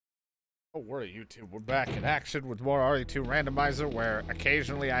Oh, we're at YouTube. We're back in action with more RE2 Randomizer, where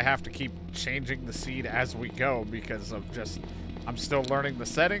occasionally I have to keep changing the seed as we go because of just... I'm still learning the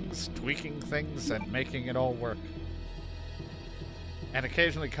settings, tweaking things, and making it all work. And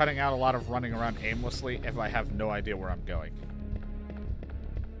occasionally cutting out a lot of running around aimlessly if I have no idea where I'm going.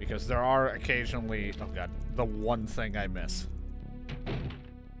 Because there are occasionally... Oh god, the one thing I miss.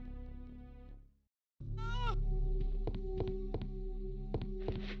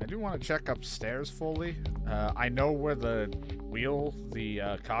 I do want to check upstairs fully. I know where the wheel, the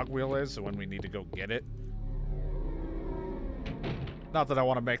cog wheel is, so when we need to go get it. Not that I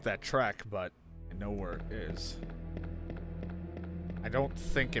want to make that trek, but I know where it is. I don't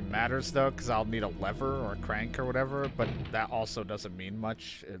think it matters, though, because I'll need a lever or a crank or whatever, but that also doesn't mean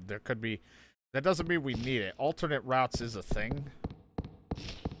much. There could be... That doesn't mean we need it. Alternate routes is a thing.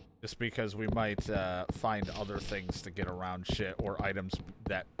 Just because we might find other things to get around shit or items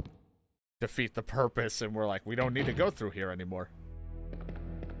that defeat the purpose, and we're like, we don't need to go through here anymore.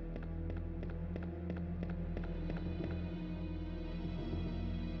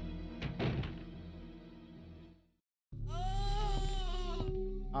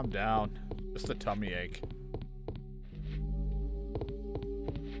 I'm down. Just a tummy ache.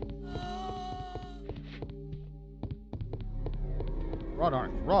 Run,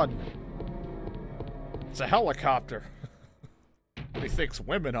 Ark, run! It's a helicopter. What he thinks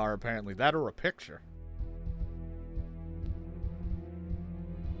women are, apparently. That or a picture.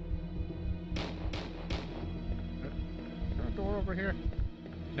 Is there a door over here?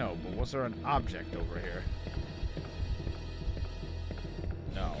 No, but was there an object over here?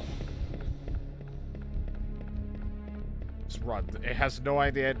 No. Just run. It has no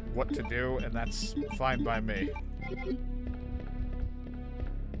idea what to do, and that's fine by me.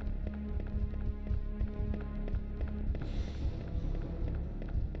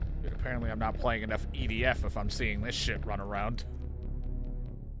 Apparently I'm not playing enough EDF if I'm seeing this shit run around.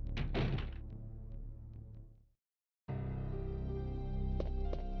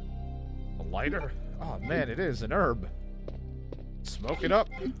 A lighter? Oh man, it is an herb. Smoke it up.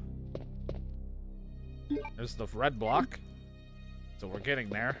 There's the red block. So we're getting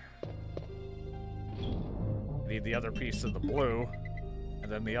there. Need the other piece of the blue.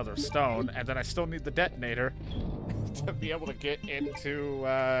 And then the other stone. And then I still need the detonator to be able to get into,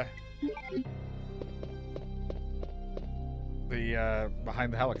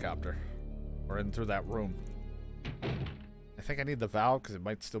 behind the helicopter. Or in through that room. I think I need the valve because it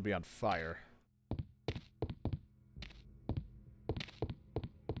might still be on fire.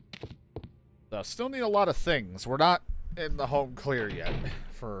 So, still need a lot of things. We're not in the home clear yet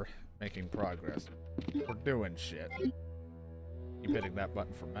for making progress. We're doing shit. Keep hitting that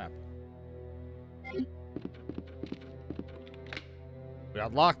button for map. We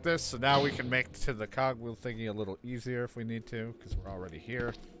unlocked this, so now we can make to the cogwheel thingy a little easier if we need to, because we're already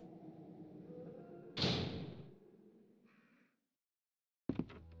here. Is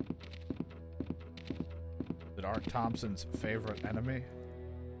it Art Thompson's favorite enemy?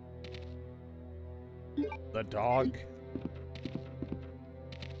 The dog?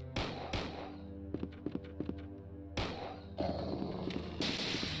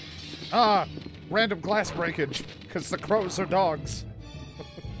 Ah! Random glass breakage, because the crows are dogs.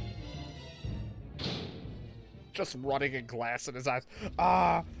 Just running in glass in his eyes.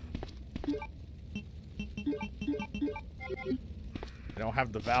 Ah! I don't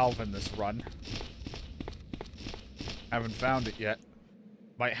have the valve in this run. Haven't found it yet.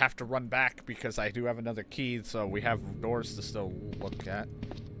 Might have to run back because I do have another key, so we have doors to still look at.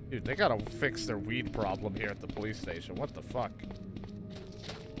 Dude, they gotta fix their weed problem here at the police station. What the fuck?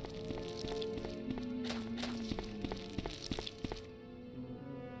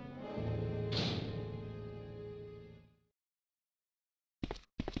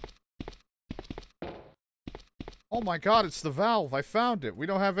 Oh my god, it's the valve! I found it! We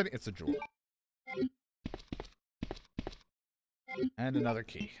don't have any- It's a jewel. And another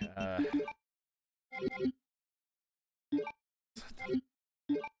key. We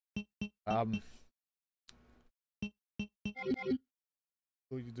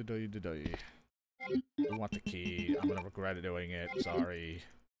want the key. I'm gonna regret doing it. Sorry.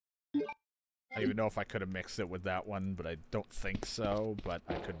 I don't even know if I could have mixed it with that one, but I don't think so. But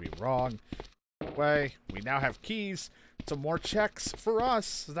I could be wrong. Anyway, we now have keys. Some more checks for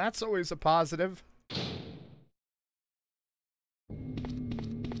us. That's always a positive.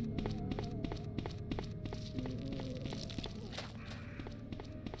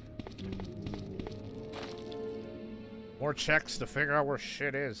 More checks to figure out where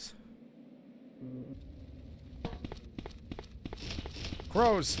shit is.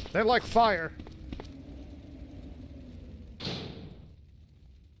 crows. They like fire.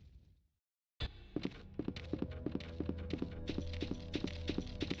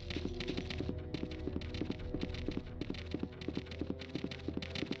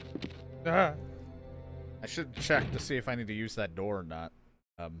 I should check to see if I need to use that door or not.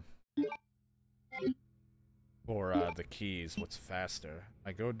 For the keys, what's faster?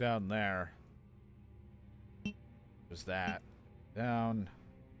 I go down there. There's that. Down.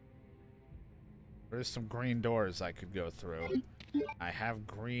 There's some green doors I could go through. I have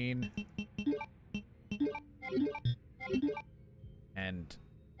green. And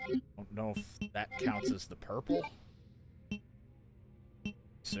I don't know if that counts as the purple.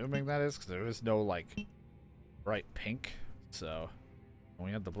 Assuming that is, because there is no, like, bright pink. So,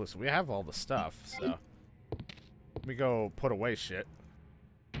 we have the blue. So we have all the stuff, so. Let me go put away shit.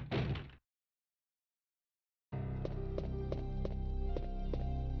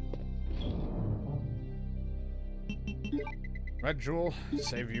 Red jewel,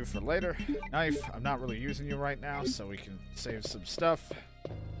 save you for later. Knife, I'm not really using you right now, so we can save some stuff.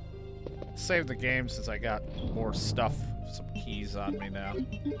 Save the game since I got more stuff, some keys on me now.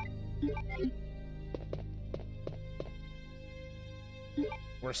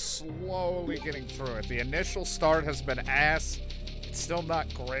 We're slowly getting through it. The initial start has been ass. It's still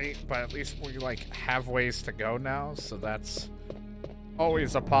not great, but at least we like have ways to go now, so that's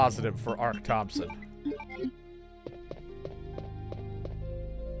always a positive for Ark Thompson.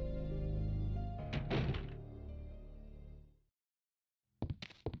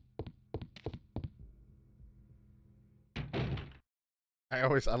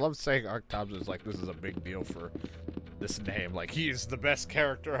 I love saying Ark Thompson is like, this is a big deal for this name. Like, he is the best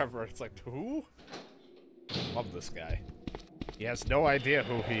character ever. It's like, who? Love this guy. He has no idea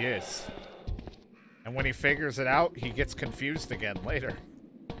who he is. And when he figures it out, he gets confused again later.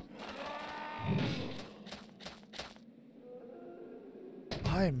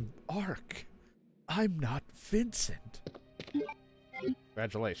 I'm Ark. I'm not Vincent.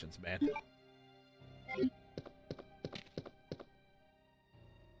 Congratulations, man.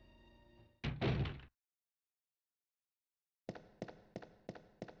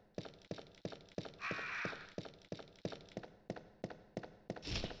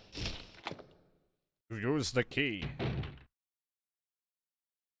 Use the key.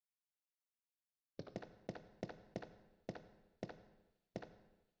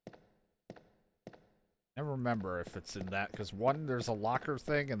 Never remember if it's in that, because one, there's a locker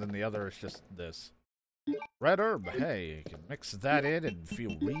thing, and then the other is just this. Red herb, hey, you can mix that in and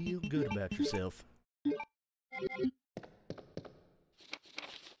feel real good about yourself.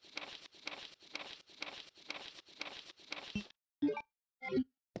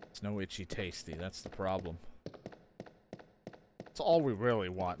 It's no itchy tasty, that's the problem. That's all we really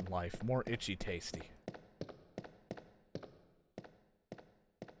want in life, more itchy tasty.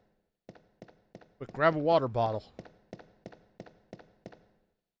 Quick, grab a water bottle.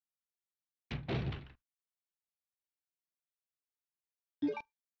 I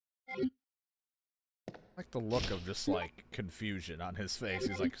like the look of just, like, confusion on his face.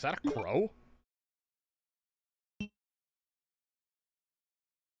 He's like, is that a crow?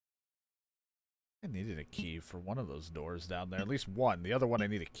 I needed a key for one of those doors down there. At least one. The other one I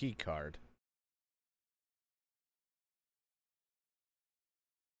need a key card.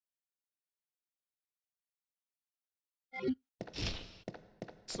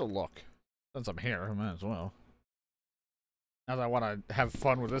 Still look. Since I'm here, I might as well. Now that I want to have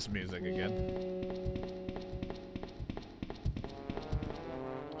fun with this music again.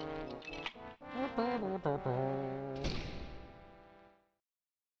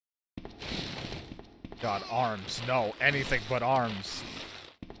 God, arms. No, anything but arms.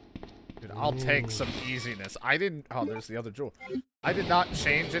 Dude, I'll take some easiness. I didn't... Oh, there's the other jewel. I did not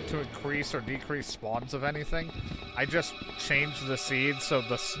change it to increase or decrease spawns of anything. I just changed the seeds so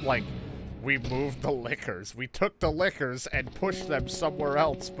the, like, we moved the lickers. We took the lickers and pushed them somewhere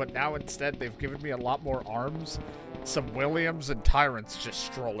else, but now instead they've given me a lot more arms, some Williams, and Tyrants just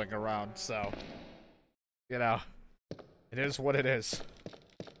strolling around, so... You know, it is what it is.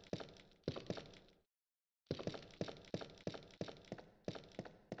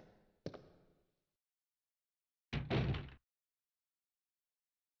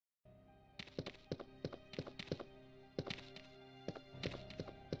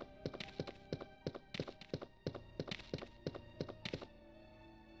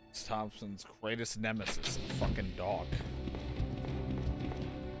 Thompson's greatest nemesis, fucking dog.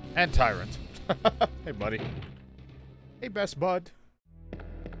 And Tyrant. Hey, buddy. Hey, best bud.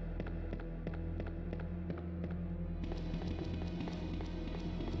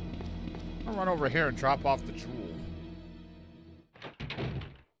 I'll run over here and drop off the jewel.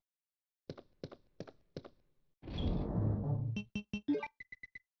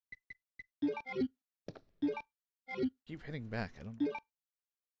 Keep hitting back. I don't know.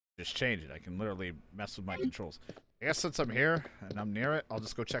 Just change it. I can literally mess with my controls. I guess since I'm here and I'm near it, I'll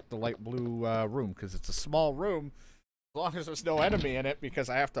just go check the light blue room because it's a small room. As long as there's no enemy in it, because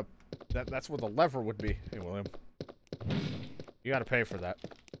I have to. That's where the lever would be. Hey, William, you got to pay for that.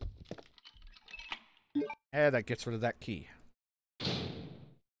 Hey, that gets rid of that key.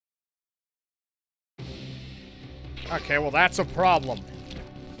 Okay, well that's a problem.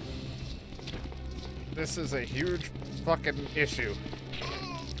 This is a huge fucking issue.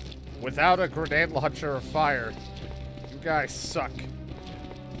 Without a grenade launcher or fire, you guys suck.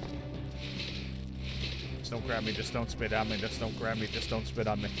 Just don't grab me, just don't spit on me, just don't grab me, just don't spit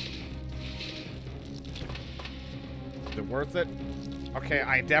on me. Is it worth it? Okay,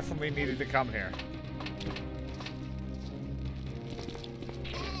 I definitely needed to come here.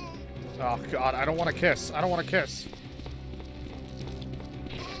 Oh god, I don't want to kiss. I don't want to kiss.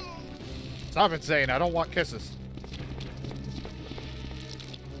 Stop it, Zane. I don't want kisses.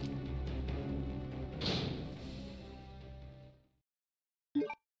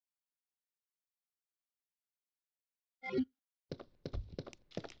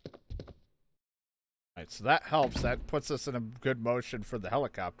 Alright, so that helps. That puts us in a good motion for the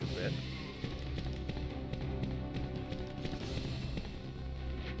helicopter bit.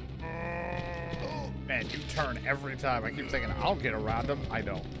 Man, you turn every time. I keep thinking, I'll get around him. I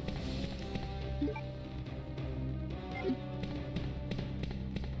don't.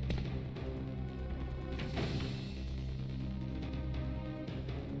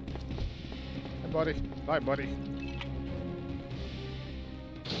 Hey, buddy. Bye, buddy.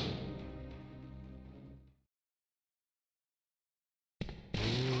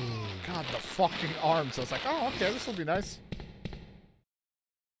 God, the fucking arms. I was like, oh, okay, this will be nice.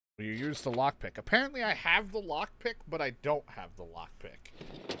 You use the lockpick. Apparently I have the lockpick, but I don't have the lockpick.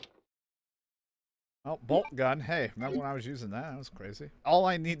 Oh, bolt gun. Hey, remember when I was using that? That was crazy. All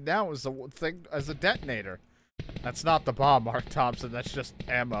I need now is the thing as a detonator. That's not the bomb, Mark Thompson. That's just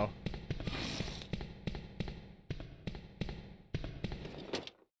ammo.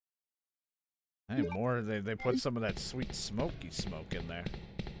 Hey, more. They put some of that sweet smoky smoke in there.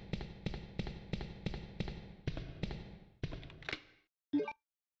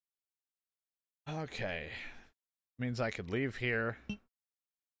 Okay. Means I could leave here.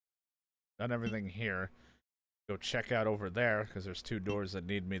 Done everything here. Go check out over there, because there's two doors that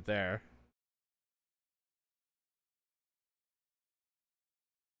need me there.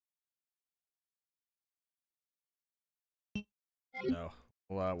 No.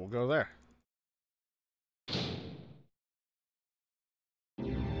 We'll go there.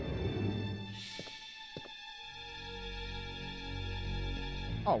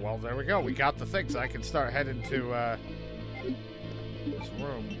 Oh, well, there we go. We got the things. I can start heading to, this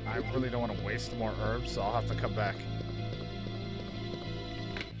room. I really don't want to waste more herbs, so I'll have to come back.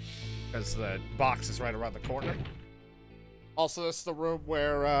 Because the box is right around the corner. Also, this is the room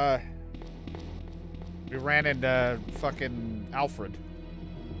where, we ran into fucking Alfred.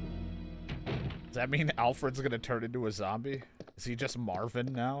 Does that mean Alfred's gonna turn into a zombie? Is he just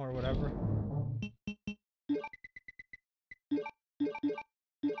Marvin now, or whatever?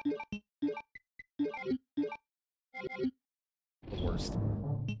 The worst.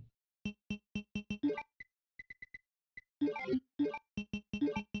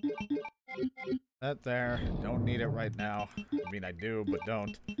 That there. Don't need it right now. I mean, I do, but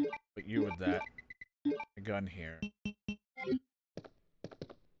don't. Put you with that. A gun here.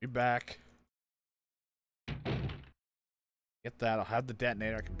 Be back. Get that. I'll have the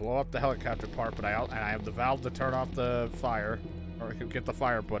detonator. I can blow up the helicopter part, but I have the valve to turn off the fire. Or I can get the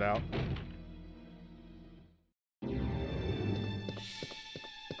fire put out.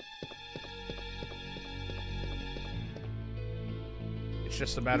 It's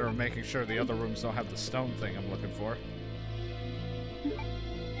just a matter of making sure the other rooms don't have the stone thing I'm looking for.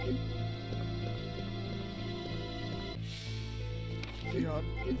 Leon,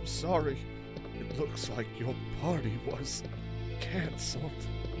 I'm sorry. It looks like your party was cancelled.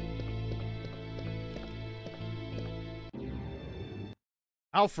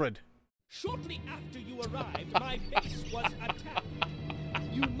 Alfred! Shortly after you arrived, my base was attacked.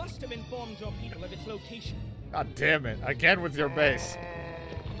 You must have informed your people of its location. God damn it. Again with your base.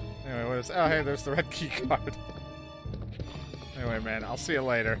 Anyway, what is... Oh, hey, there's the red key card. Anyway, man, I'll see you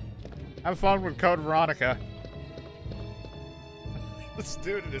later. Have fun with Code Veronica. This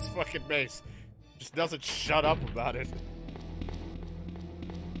dude in his fucking base just doesn't shut up about it.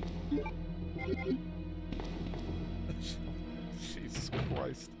 Jesus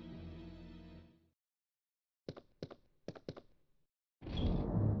Christ.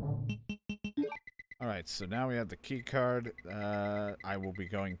 Alright, so now we have the key card. I will be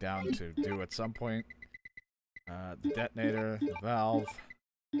going down to do at some point. The detonator, the valve.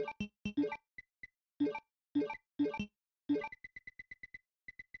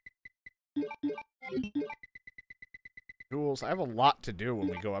 Tools. I have a lot to do when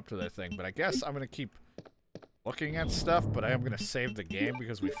we go up to that thing, but I guess I'm going to keep looking at stuff, but I am going to save the game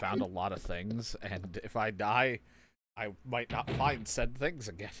because we found a lot of things, and if I die, I might not find said things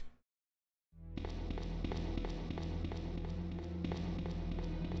again.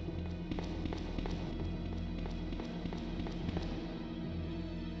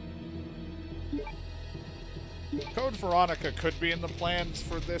 Code Veronica could be in the plans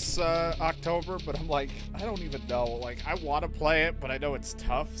for this October, but I'm like, I don't even know. Like, I want to play it, but I know it's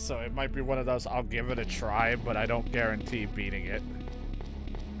tough, so it might be one of those I'll give it a try, but I don't guarantee beating it.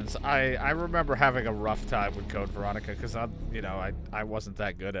 And so I remember having a rough time with Code Veronica because I wasn't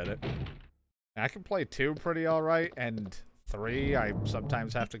that good at it. I can play 2 pretty alright, and 3 I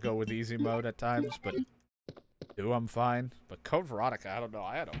sometimes have to go with easy mode at times, but 2 I'm fine. But Code Veronica, I don't know.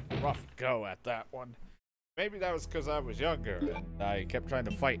 I had a rough go at that one. Maybe that was because I was younger and I kept trying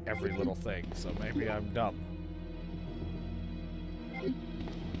to fight every little thing, so maybe I'm dumb.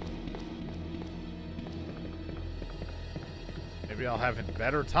 Maybe I'll have a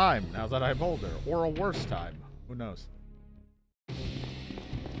better time now that I'm older, or a worse time. Who knows?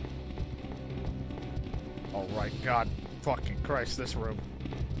 Alright, God fucking Christ, this room.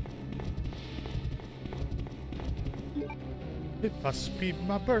 It must be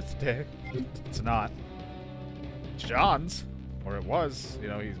my birthday. It's not. John's, or it was,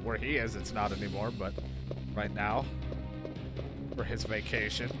 he's where he is, it's not anymore, but right now, for his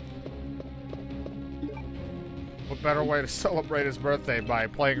vacation. What better way to celebrate his birthday by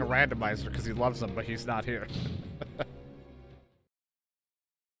playing a randomizer because he loves him, but he's not here.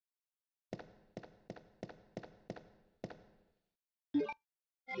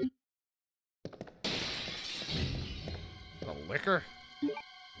 The liquor?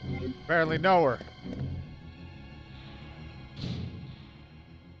 Barely know her.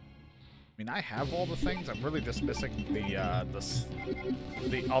 I mean, I have all the things. I'm really just missing the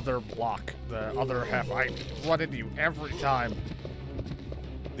other block, the other half. I run into you every time.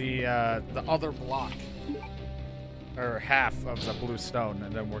 The other block, or half of the blue stone,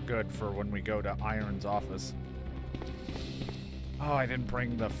 and then we're good for when we go to Iron's office. Oh, I didn't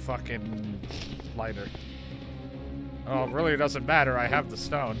bring the fucking lighter. Oh, it really doesn't matter. I have the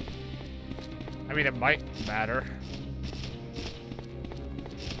stone. I mean, it might matter.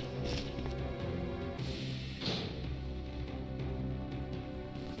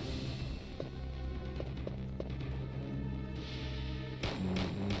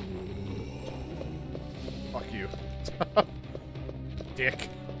 Dick.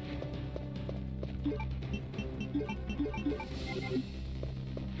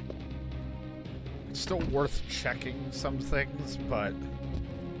 It's still worth checking some things, but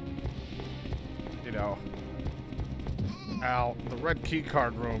Ow, the red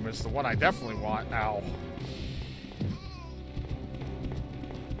keycard room is the one I definitely want. Ow.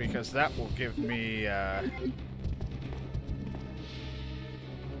 Because that will give me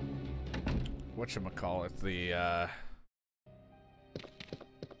whatchamacallit, the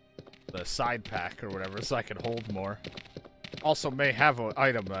side pack or whatever, so I can hold more. Also may have an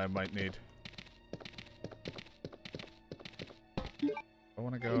item that I might need. I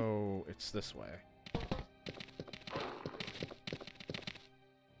want to go... It's this way.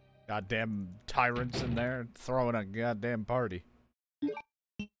 Goddamn tyrants in there throwing a goddamn party. What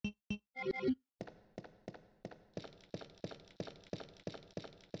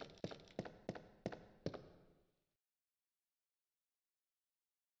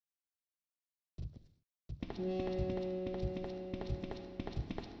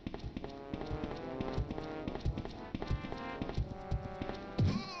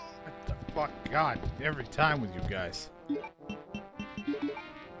the fuck? God, every time with you guys.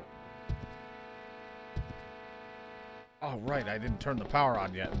 Oh, right, I didn't turn the power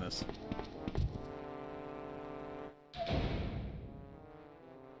on yet in this.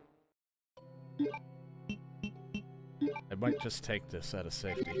 I might just take this out of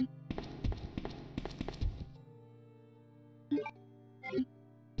safety.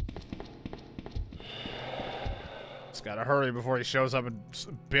 Just gotta hurry before he shows up and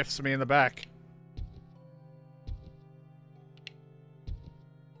biffs me in the back.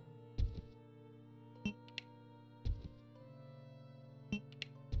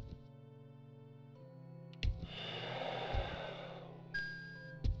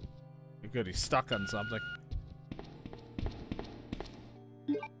 Good, he's stuck on something.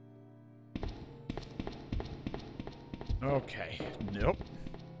 Okay, nope.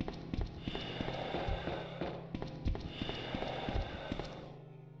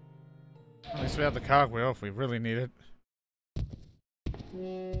 At least we have the cogwheel if we really need it.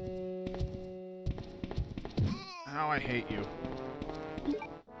 How I hate you.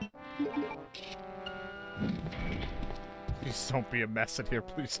 Please don't be a mess in here.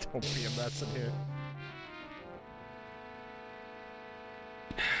 Please don't be a mess in here.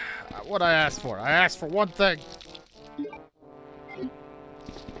 What I asked for? I asked for one thing.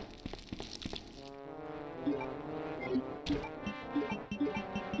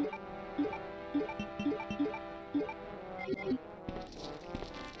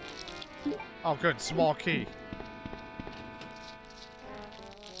 Oh, good. Small key.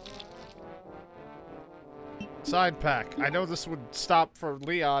 Side pack. I know this would stop for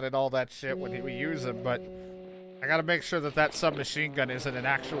Leon and all that shit when we use him, but I gotta make sure that that submachine gun isn't an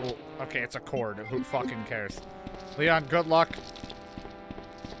actual... Okay, it's a cord. Who fucking cares? Leon, good luck.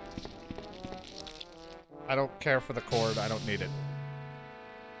 I don't care for the cord. I don't need it.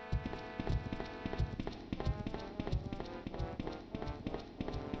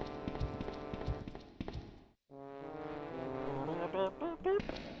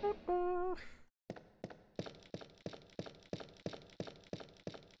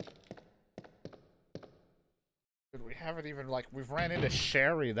 We haven't even, like, we've ran into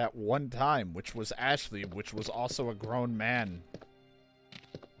Sherry that one time, which was Ashley, which was also a grown man.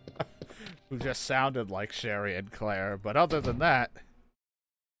 Who just sounded like Sherry and Claire, but other than that...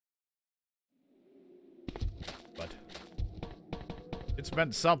 But... It's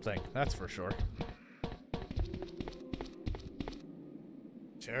been something, that's for sure.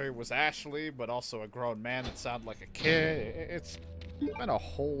 Sherry was Ashley, but also a grown man that sounded like a kid. It's been a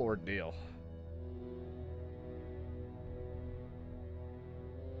whole ordeal.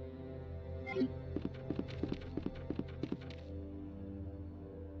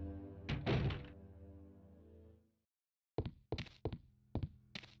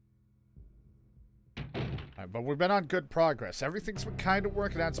 But we've been on good progress. Everything's been kind of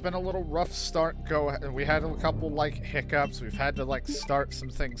working out. It's been a little rough start. We had a couple like hiccups. We've had to like start some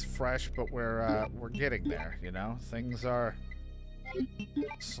things fresh, but we're getting there. You know, things are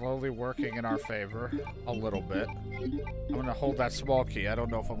slowly working in our favor a little bit. I'm gonna hold that small key. I don't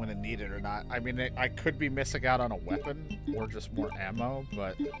know if I'm gonna need it or not. I mean, I could be missing out on a weapon or just more ammo,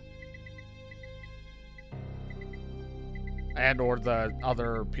 but or the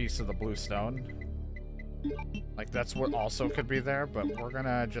other piece of the blue stone. Like, that's what also could be there, but we're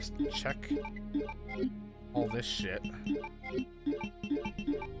gonna just check all this shit.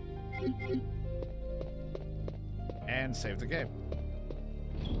 And save the game.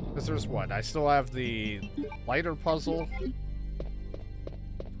 Because there's what? I still have the lighter puzzle.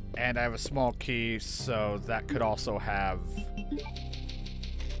 And I have a small key, so that could also have...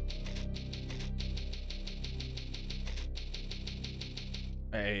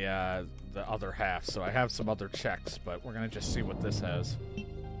 the other half, so I have some other checks, but we're gonna just see what this has.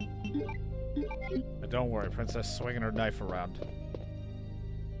 But don't worry, Princess swinging her knife around.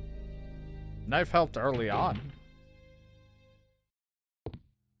 Knife helped early on.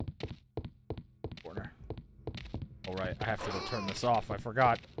 Corner. All right, I have to go turn this off. I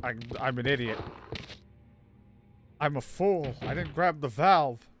forgot. I'm an idiot. I'm a fool. I didn't grab the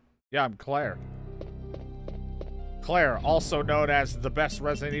valve. Yeah, I'm Claire. Claire, also known as the best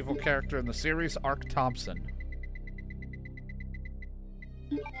Resident Evil character in the series, Ark Thompson.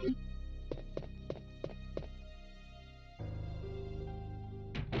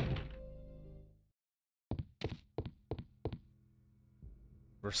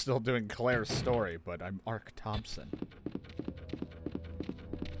 We're still doing Claire's story, but I'm Ark Thompson.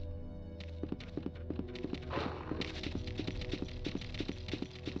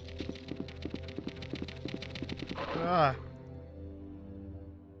 Ah.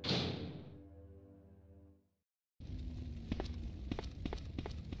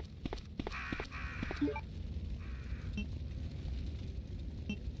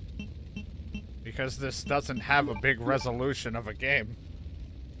 Because this doesn't have a big resolution of a game.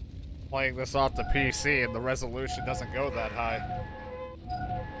 Playing this off the PC and the resolution doesn't go that high.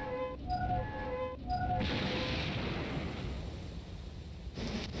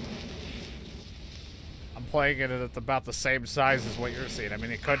 Playing it at about the same size as what you're seeing. I mean,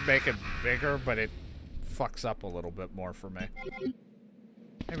 it could make it bigger, but it fucks up a little bit more for me.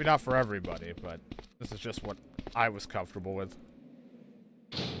 Maybe not for everybody, but this is just what I was comfortable with.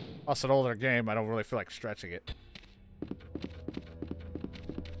 Plus, an older game, I don't really feel like stretching it.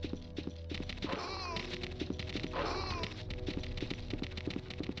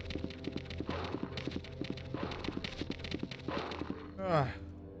 Ugh.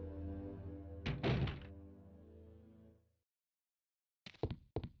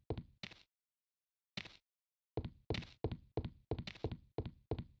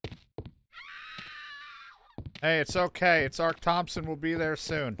 Hey, it's okay. It's Ark Thompson. Will be there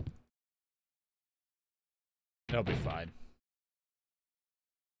soon. He'll be fine.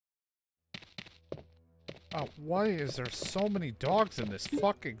 Oh, why is there so many dogs in this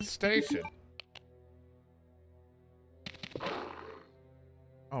fucking station?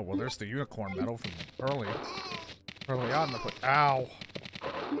 Oh, well, there's the unicorn medal from early on. Ow.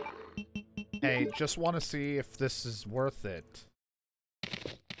 Hey, just want to see if this is worth it.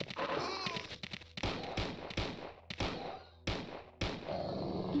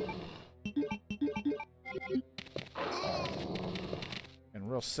 And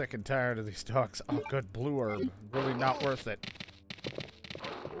real sick and tired of these dogs. Oh, good blue herb. Really not worth it.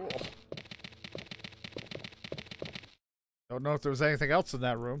 Cool. Don't know if there was anything else in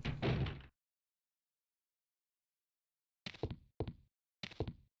that room.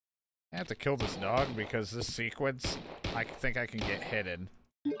 I have to kill this dog because this sequence, I think I can get hidden.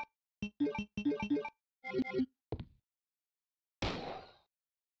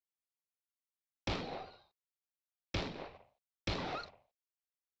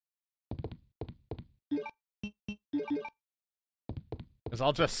 Because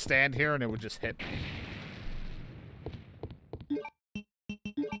I'll just stand here and it would just hit me.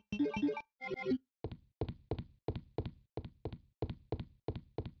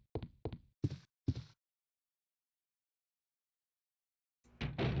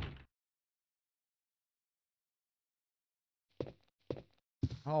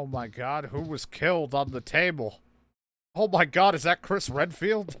 Oh my god, who was killed on the table? Oh my god, is that Chris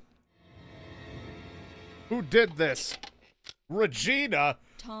Redfield? Who did this? Regina?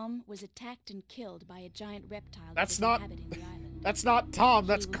 Tom was attacked and killed by a giant reptile That's that was not... inhabiting the island. That's not Tom,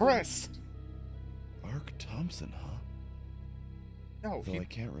 that's He was Chris. lost. Ark Thompson, huh? No, Though I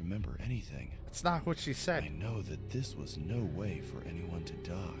can't remember anything. that's not what she I said. know that this was no way for anyone to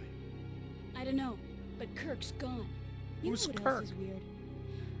die. I don't know, but Kirk's gone. You Who's know what Kirk? else is weird?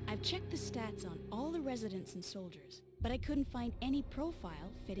 I've checked the stats on all the residents and soldiers, but I couldn't find any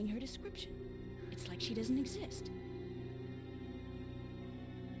profile fitting her description. It's like she doesn't exist.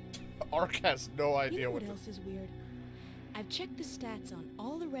 Ark has no idea You know what what else is weird? I've checked the stats on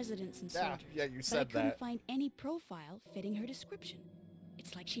all the residents and soldiers, yeah, you but I said couldn't that. find any profile fitting her description.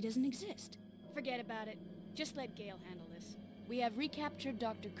 It's like she doesn't exist. Forget about it. Just let Gale handle this. We have recaptured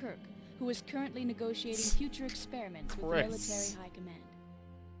Dr. Kirk, who is currently negotiating future experiments with the Chris. military high command.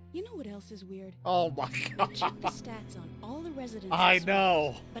 You know what else is weird? Oh my I checked the god. stats on all the residents I and know.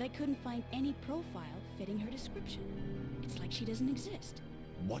 soldiers, but I couldn't find any profile fitting her description. It's like she doesn't exist.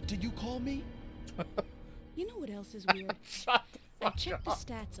 What did you call me? You know what else is weird? Shut the I fuck checked the up.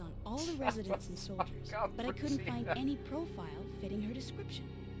 stats on all the residents and soldiers, up, but I couldn't find Regina. any profile fitting her description.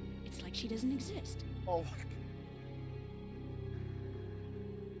 It's like she doesn't exist. Oh my god.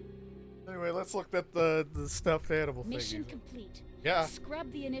 Anyway, let's look at the stuffed animal thing. Mission complete. Yeah.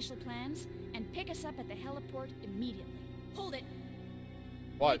 Scrub the initial plans and pick us up at the heliport immediately. Hold it.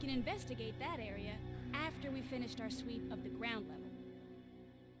 What? We can investigate that area after we finished our sweep of the ground level.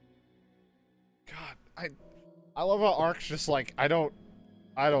 God, I love how Ark's just like, I don't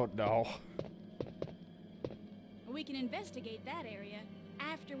know. We can investigate that area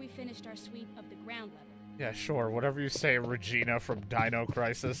after we finished our sweep of the ground level. Yeah, sure, whatever you say, Regina from Dino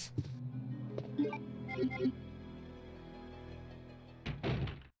Crisis.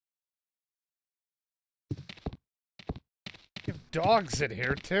 You have dogs in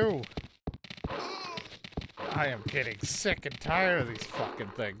here, too. I am getting sick and tired of these fucking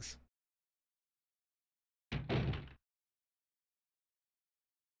things.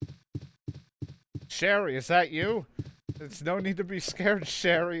 Sherry, is that you? There's no need to be scared,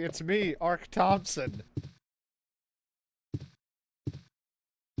 Sherry. It's me, Ark Thompson.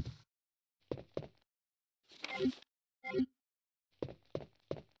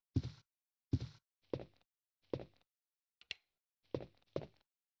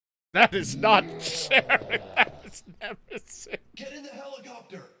 That is not Sherry. That is Nemesis. Get in the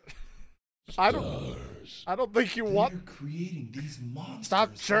helicopter! I don't think you want. They're creating these monsters. Stop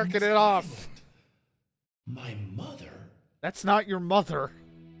on jerking this it off. island. My mother? That's not your mother.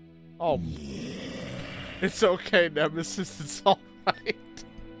 Oh. It's okay, Nemesis. It's alright.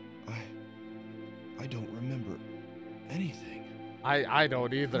 I don't remember anything. I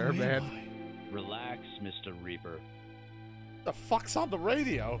don't either, Who am man. I? Relax, Mr. Reaper. The fuck's on the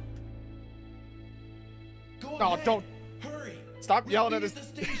radio? Go No, ahead. don't. Hurry! Stop We'll yelling be at its. the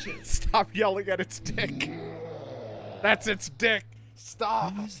station. Stop yelling at its dick. That's its dick.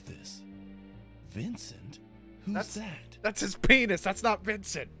 Stop. Who is this? Vincent? Who's that? That's his penis. That's not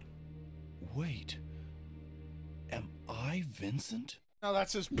Vincent. Wait. Am I Vincent? No,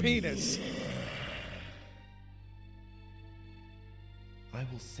 that's his penis. I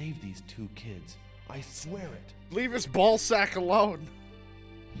will save these two kids. I swear it. Leave his ball sack alone.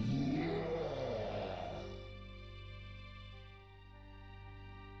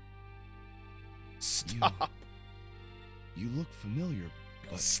 Stop. You look familiar,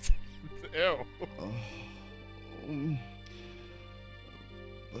 but... Ew. um,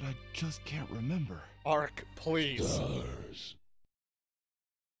 but I just can't remember. Ark, please.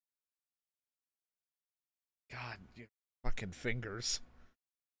 God, you fucking fingers.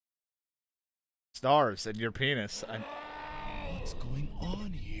 Stars and your penis. What's going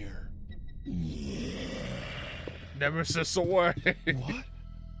on here? Nemesis away. What?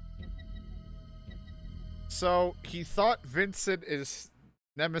 So, he thought Vincent is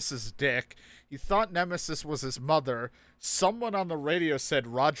Nemesis' dick. He thought Nemesis was his mother. Someone on the radio said,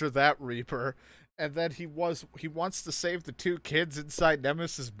 "Roger that, Reaper." And then he wants to save the two kids inside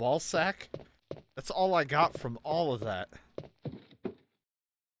Nemesis' ballsack. That's all I got from all of that.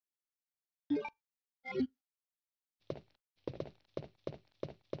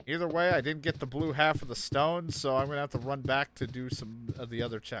 Either way, I didn't get the blue half of the stone, so I'm going to have to run back to do some of the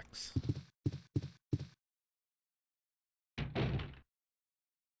other checks.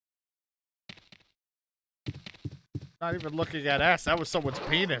 Not even looking at ass. That was someone's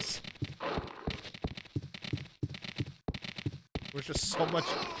penis. It was just so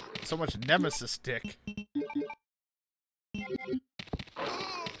much Nemesis dick. Get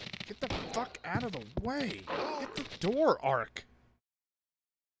the fuck out of the way. Get the door, Ark.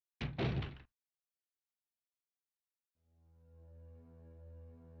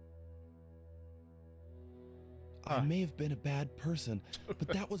 I may have been a bad person, but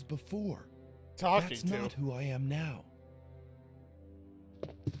that was before. That's not who I am now.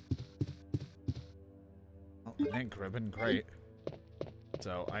 Oh, an ink ribbon, great.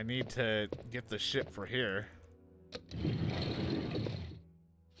 So I need to get the shit for here.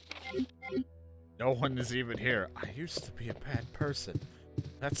 No one is even here. I used to be a bad person.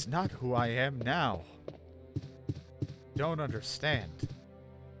 That's not who I am now. Don't understand.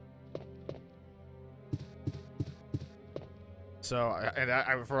 So,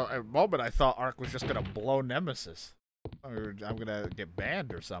 for a moment, I thought Ark was just gonna blow Nemesis. Or I'm gonna get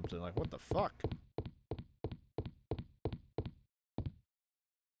banned or something. Like, what the fuck?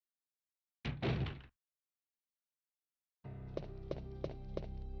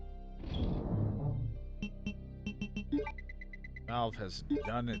 Valve has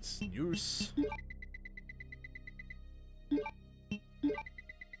done its use.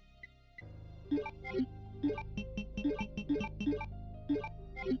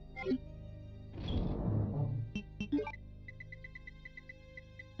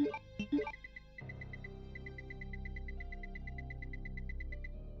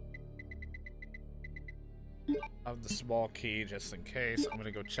 Of the small key just in case. I'm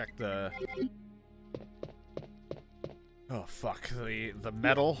gonna go check the... Oh fuck, the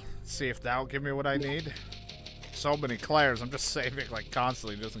metal. See if that'll give me what I need. So many Clares, I'm just saving like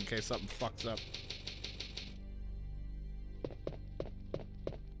constantly just in case something fucks up.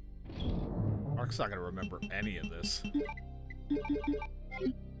 Mark's not gonna remember any of this.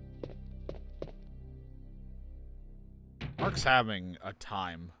 Mark's having a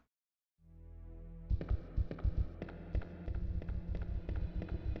time.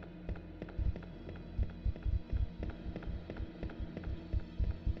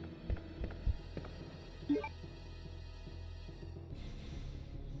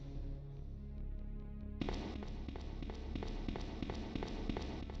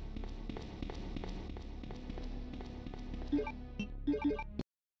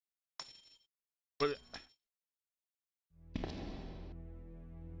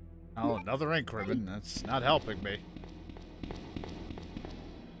 Oh, another ink ribbon. That's not helping me.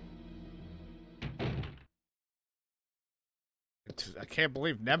 I can't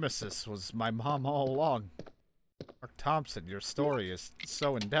believe Nemesis was my mom all along. Mark Thompson, your story is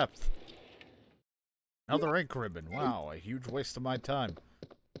so in-depth. Another ink ribbon. Wow, a huge waste of my time.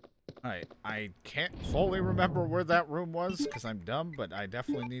 Alright, I can't fully remember where that room was, because I'm dumb, but I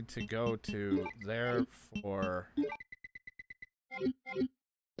definitely need to go to there for...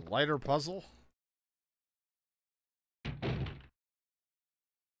 lighter puzzle?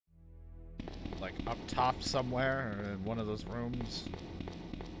 Like up top somewhere, or in one of those rooms,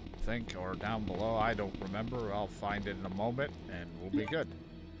 I think, or down below, I don't remember. I'll find it in a moment, and we'll be good.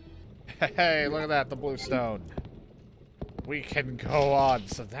 Hey, look at that, the blue stone. We can go on.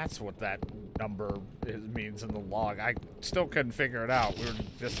 So that's what that number means in the log. I still couldn't figure it out. We were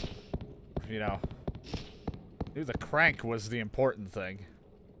just, you know, knew the crank was the important thing.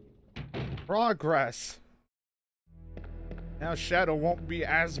 Progress. Now Shadow won't be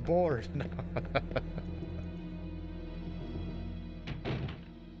as bored.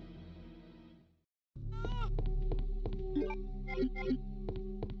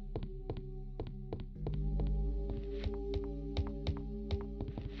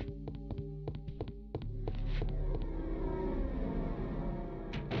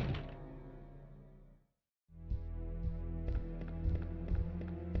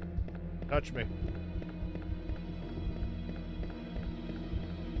 Touch me.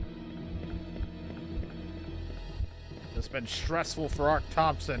 It's been stressful for Ark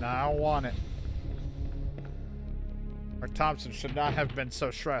Thompson. I don't want it. Ark Thompson should not have been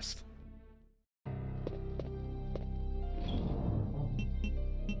so stressed.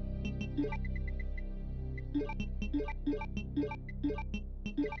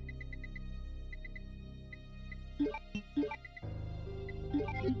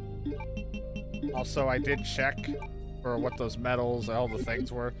 Also, I did check for what those medals and all the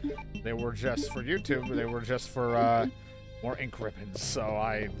things were. They were just for YouTube. They were just for more ink ribbons. So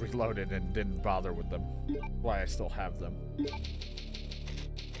I reloaded and didn't bother with them. Why I still have them.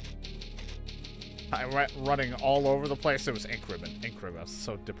 I went running all over the place. It was ink ribbon. Ink ribbon. I was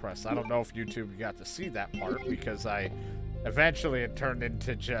so depressed. I don't know if YouTube got to see that part because eventually it turned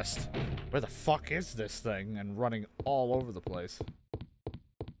into just, where the fuck is this thing? And running all over the place.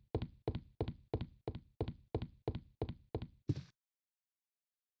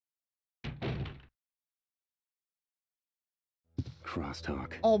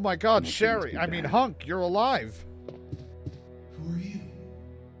 Crosstalk. Oh my god, Sherry. I mean, Hunk, you're alive. Who are you?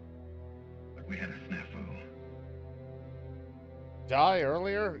 We had a snafu. Die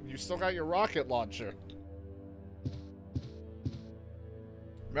earlier? You still got your rocket launcher.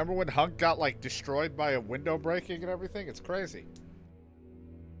 Remember when Hunk got, like, destroyed by a window breaking and everything? It's crazy.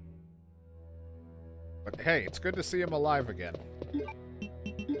 But hey, it's good to see him alive again.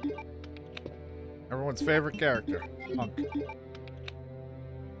 Everyone's favorite character, Hunk.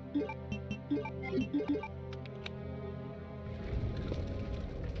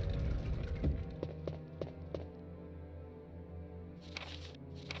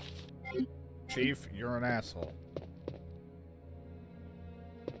 Chief, you're an asshole.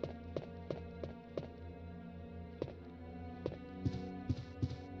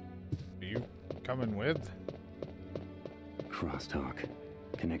 Are you coming with? Crosstalk.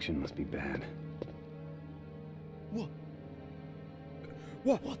 Connection must be bad. What?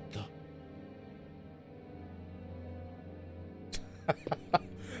 What the?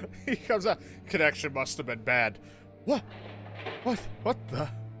 He comes out. Connection must have been bad. What? What the?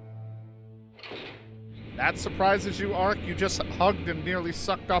 That surprises you, Ark? You just hugged and nearly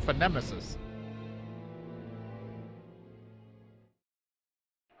sucked off a nemesis.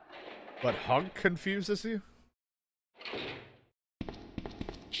 But hug confuses you?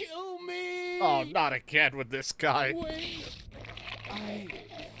 Kill me! Oh, not again with this guy. Wait! I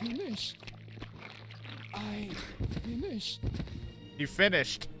finished. He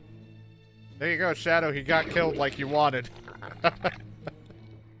finished. There you go, Shadow. He got killed like you wanted.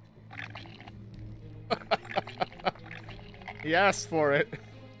 He asked for it.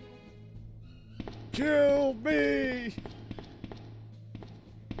 Kill me!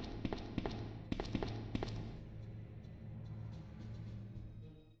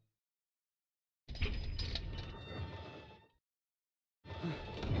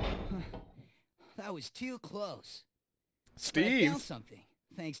 That was too close. But I Steve? found something,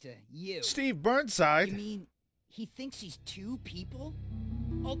 thanks to you. Steve Burnside? You mean he thinks he's two people?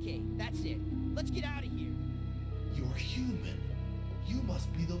 Okay, that's it. Let's get out of here. You're human. You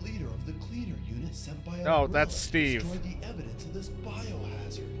must be the leader of the cleaner unit sent by No, Umbrella that's to Steve. destroy the evidence of this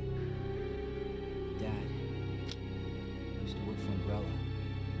biohazard. Dad used to work for Umbrella,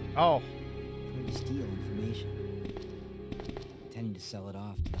 Oh. trying to steal information, intending to sell it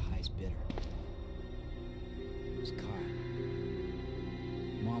off to the highest bidder. He was caught.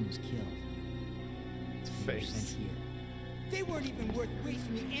 Mom was killed. His They were face. sent here. They weren't even worth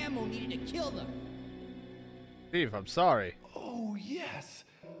wasting the ammo needed to kill them. Steve, I'm sorry. Oh, yes.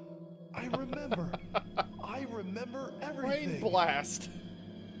 I remember. I remember Brain everything. blast.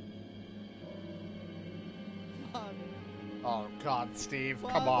 Father. Oh, God, Steve.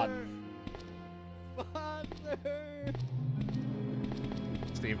 Come on. Father.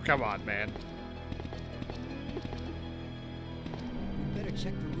 Steve, come on, man. We better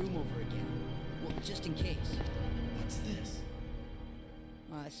check the room over again. Well, just in case. What's this?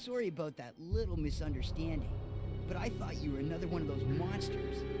 Sorry about that little misunderstanding, but I thought you were another one of those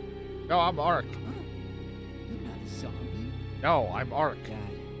monsters. No, I'm Ark. Huh? You're not a zombie. No, I'm Ark.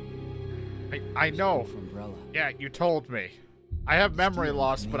 God. I know. Umbrella. Yeah, you told me. I have memory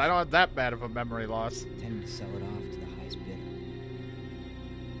loss, but I don't have that bad of a memory loss. Intending to sell it off to the highest bidder.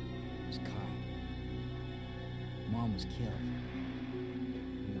 It was caught. Mom was killed.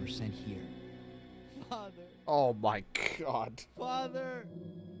 We were sent here. Father. Oh my god. Father.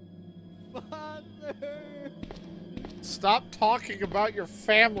 Father. Stop talking about your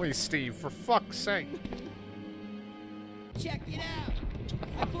family, Steve, for fuck's sake. Check it out.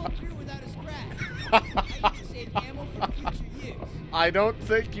 I pulled through without a scratch. I need to save ammo for future use. I don't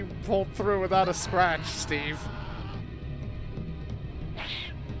think you pulled through without a scratch, Steve.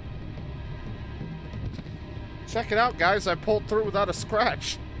 Check it out, guys. I pulled through without a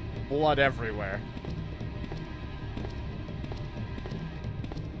scratch. Blood everywhere.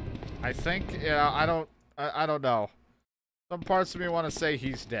 I think, yeah, I don't know. Some parts of me want to say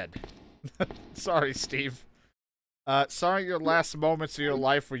he's dead. Sorry, Steve. Sorry your last moments of your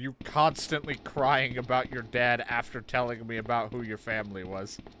life were you constantly crying about your dad after telling me about who your family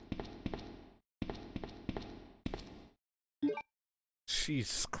was.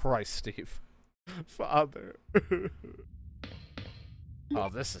 Jesus Christ, Steve. Father. Oh,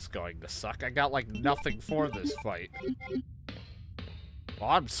 this is going to suck. I got, like, nothing for this fight. Well,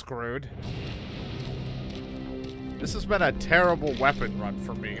 I'm screwed. This has been a terrible weapon run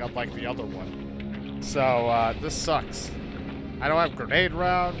for me, unlike the other one. So, this sucks. I don't have grenade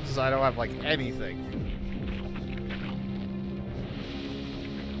rounds, I don't have, like, anything.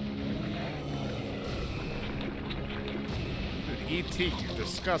 Dude, E.T., you're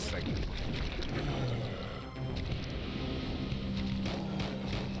disgusting.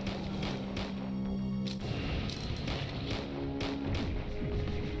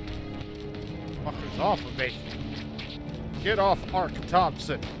 Fuckers off of me. Get off Ark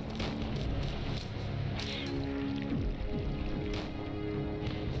Thompson.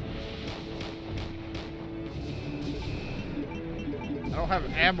 I don't have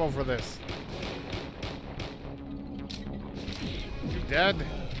ammo for this. You dead?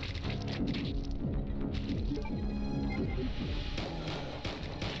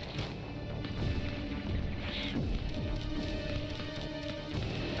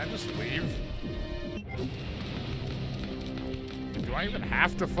 Can I just leave? Do I even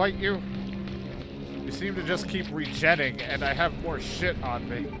have to fight you? You seem to just keep regenning, and I have more shit on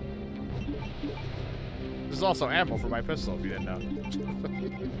me. There's also ammo for my pistol, if you didn't know.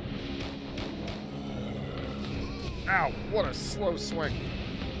 Ow, what a slow swing.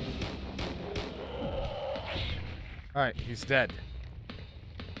 Alright, he's dead.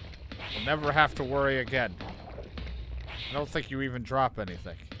 We'll never have to worry again. I don't think you even drop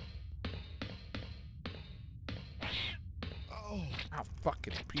anything. Oh,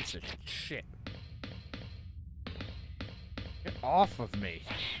 fucking piece of shit. Get off of me.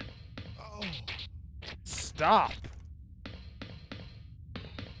 Oh. Stop.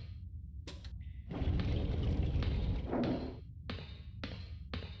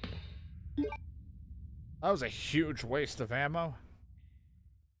 That was a huge waste of ammo.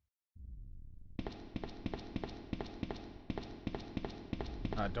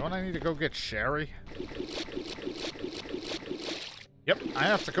 Don't I need to go get Sherry? Yep, I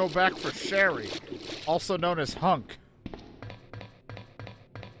have to go back for Sherry, also known as Hunk.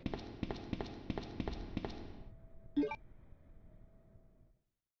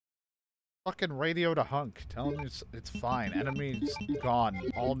 Fucking radio to Hunk. Tell him it's fine. Enemies gone.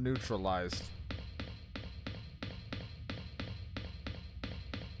 All neutralized.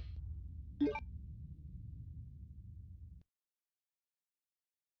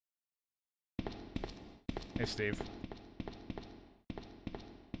 Hey, Steve.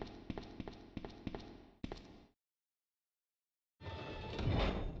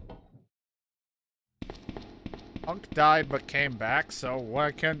 Hunk died but came back, so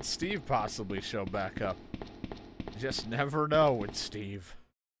why can't Steve possibly show back up? You just never know with Steve.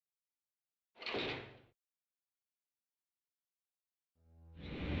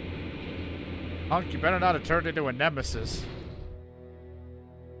 Hunk, you better not have turned into a nemesis.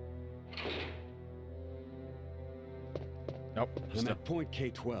 Nope. I'm at point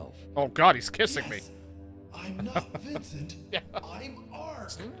K12. Oh god, he's kissing me. I'm not Vincent. Yeah. I'm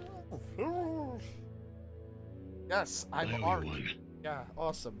Ark. Yes, I'm Ark. Yeah,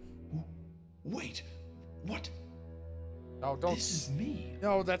 awesome. Wait, what? No, don't. This is me.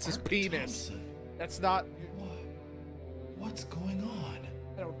 No, that's his Ark penis. Thompson. That's not. What's going on?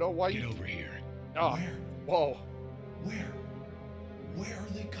 I don't know why Get you. over here. Oh, Where? whoa. Where? Where are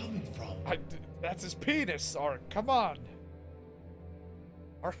they coming from? That's his penis, Ark. Come on.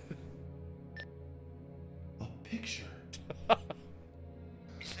 Ark. A picture.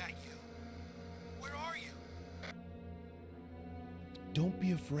 Is that you? Where are you? Don't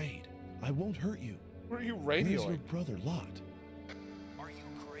be afraid. I won't hurt you. Where are you Where's your radioing? brother Lot? Are you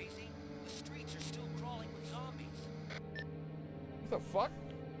crazy? The streets are still crawling with zombies. What the fuck?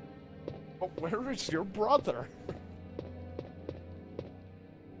 Oh, where is your brother?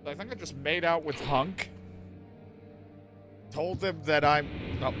 I think I just made out with Hunk. Told him that I'm...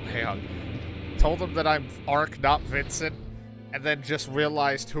 Oh, hey, Hunk. Told him that I'm Ark, not Vincent. And then just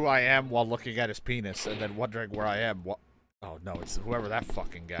realized who I am while looking at his penis. And then wondering where I am. What? Oh, no, it's whoever that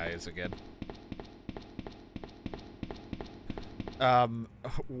fucking guy is again.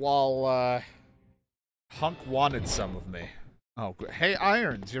 While, Hunk wanted some of me. Oh, good. Hey,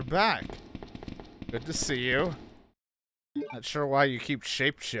 Irons, you're back. Good to see you. Not sure why you keep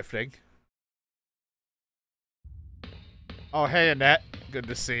shape-shifting. Oh, hey, Annette. Good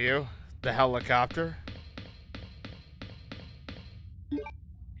to see you. The helicopter.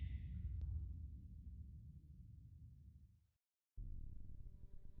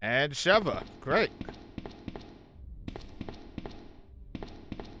 And Sheva. Great.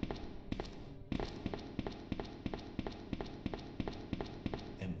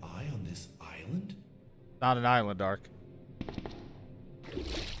 Am I on this island? Not an island, Ark.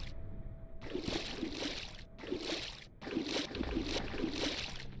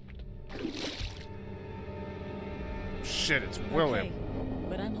 Shit, it's William. Okay,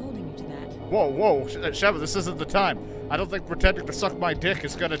 but I'm holding you to that. Whoa, whoa, Sheva, this isn't the time. I don't think pretending to suck my dick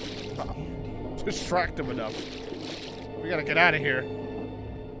is gonna distract him enough. We gotta get out of here.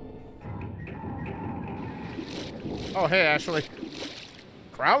 Oh, hey, Ashley.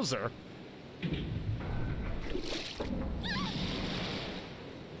 Krauser?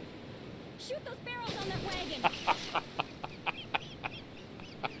 Shoot those barrels on that wagon!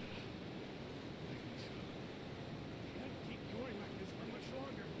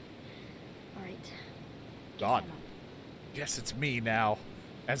 Alright. God. Guess it's me now.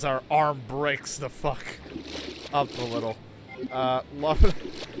 As our arm breaks the fuck up a little. Love it.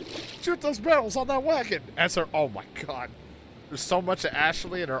 Shoot those barrels on that wagon! As her. Oh my god. There's so much of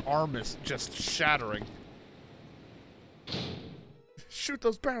Ashley and her arm is just shattering. Shoot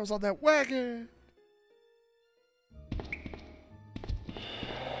those barrels on that wagon!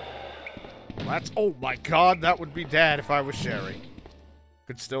 That's. Oh my god, that would be Dad if I was Sherry.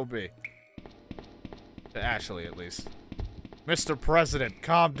 Could still be. To Ashley, at least. Mr. President,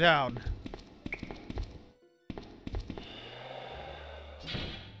 calm down.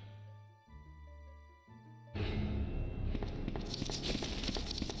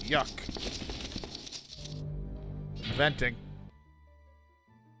 Yuck. Venting.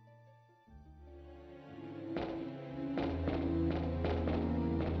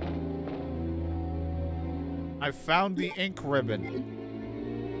 I found the ink ribbon.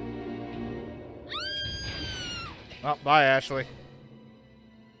 Oh, bye, Ashley.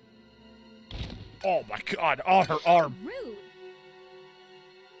 Oh my god, oh, her arm. Rude.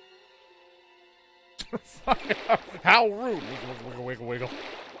 How rude. Wiggle, wiggle, wiggle, wiggle.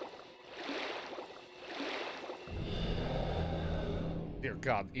 Dear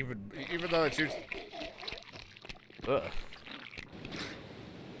God, even though it's used. Ugh.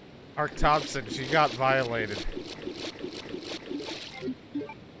 Ark Thompson, she got violated.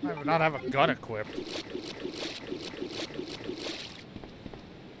 I do not have a gun equipped.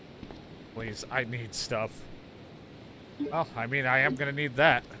 Please, I need stuff. Well, I mean, I am gonna need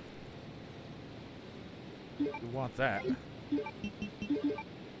that. You want that.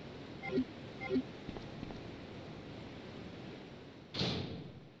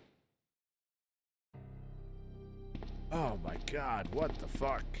 Oh my god, what the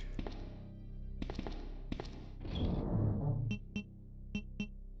fuck?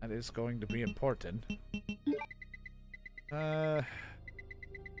 That is going to be important. Gonna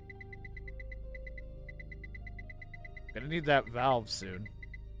need that valve soon.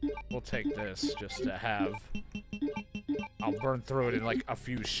 We'll take this just to have. I'll burn through it in like a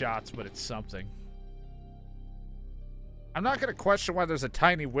few shots, but it's something. I'm not gonna question why there's a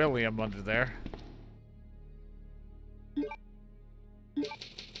tiny William under there.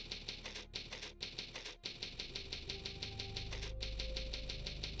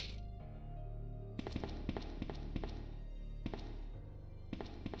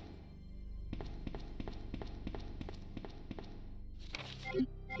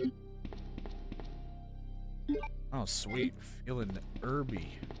 Oh, sweet. Feeling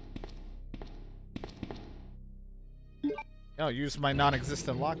herby. No, use my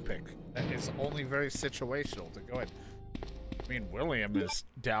non-existent lockpick. That is only very situational to go ahead. I mean, William is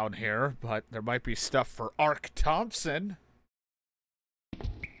down here, but there might be stuff for Ark Thompson.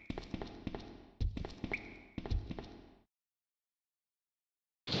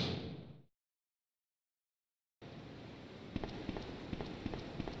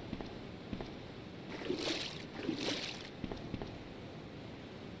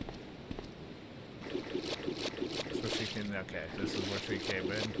 Okay, this is where she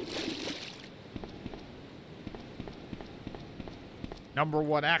came in.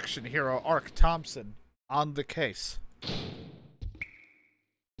 #1 action hero Ark Thompson on the case.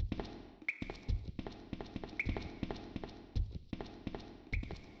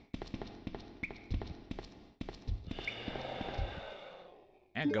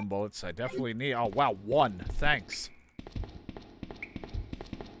 Handgun bullets, I definitely need. Oh wow, 1. Thanks.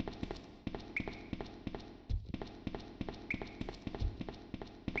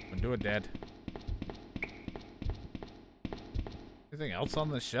 Do it, Dad. Anything else on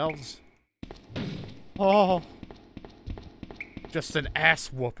the shelves? Oh, just an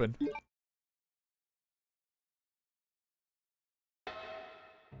ass whooping.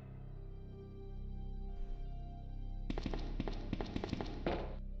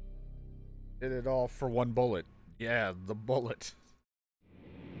 Did it all for 1 bullet. Yeah, the bullet.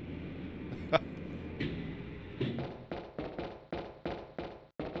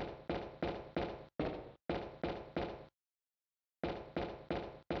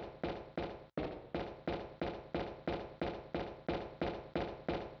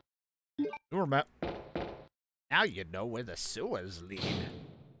 Now you know where the sewers lead.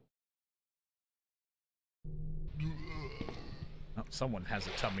 Oh, someone has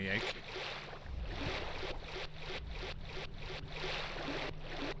a tummy ache.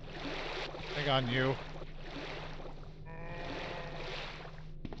 Hang on, you.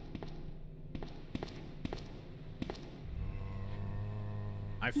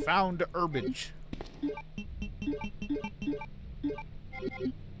 I found herbage.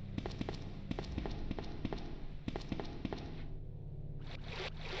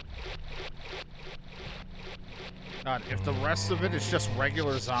 God, if the rest of it is just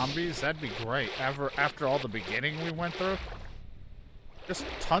regular zombies, that'd be great. After all the beginning we went through, just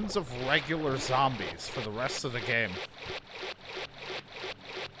tons of regular zombies for the rest of the game.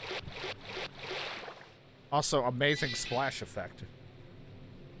 Also, amazing splash effect.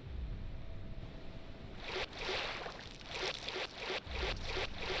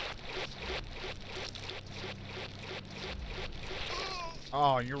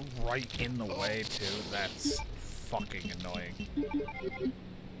 Oh, you're right in the way, too. That's fucking annoying.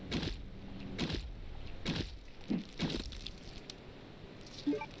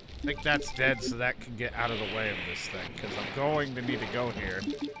 I think that's dead, so that can get out of the way of this thing, because I'm going to need to go here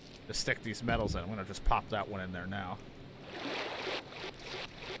to stick these metals in. I'm going to just pop that one in there now.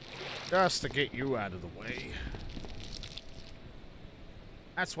 Just to get you out of the way.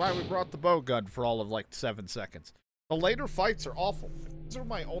 That's why we brought the bow gun for all of, like, 7 seconds. The later fights are awful. If these are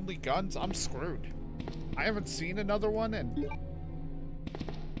my only guns, I'm screwed. I haven't seen another one, and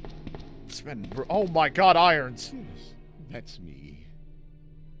it's been... Oh my god, irons! Yes, that's me.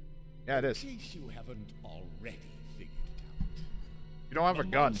 Yeah, it is. In case you haven't already figured it out. You don't have a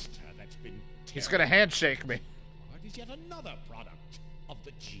gun. He's gonna handshake me. Is yet another product of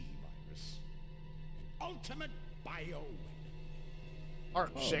the G virus. An ultimate bio weapon.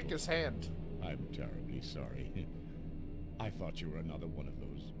 Art, shake his hand. I'm terribly sorry. I thought you were another one of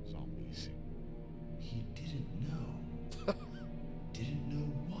those zombies. He didn't know. Didn't know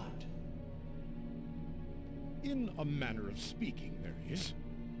what? In a manner of speaking, there is.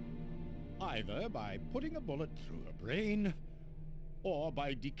 Either by putting a bullet through her brain, or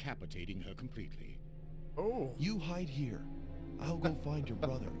by decapitating her completely. Oh. You hide here. I'll go find your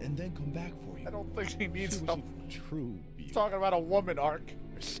brother and then come back for you. I don't think he needs She was help. a true beauty. He's talking about a woman, Ark.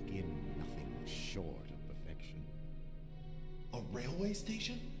 Her skin nothing short of perfection. A railway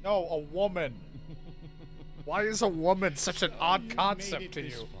station? No, a woman. Why is a woman such an odd concept to you?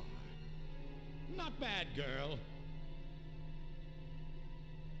 Far. Not bad, girl.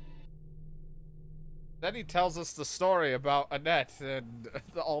 Then he tells us the story about Annette and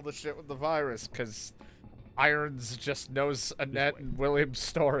all the shit with the virus, because Irons just knows Annette and William's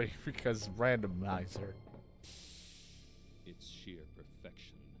story, because Randomizer. It's sheer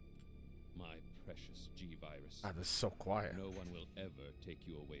perfection. My precious G-Virus. God, this is so quiet. No one will ever take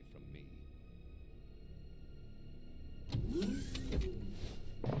you away from me.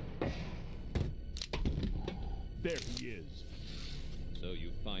 There he is. So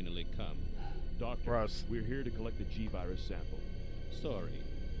you finally come. Doctor, Gross. we're here to collect the G-virus sample. Sorry,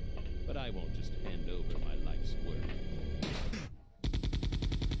 but I won't just hand over my life's work.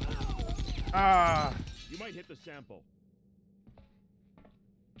 Ah! You might hit the sample.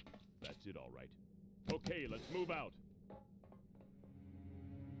 That's it, all right. Okay, let's move out.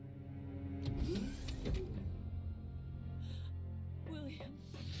 William.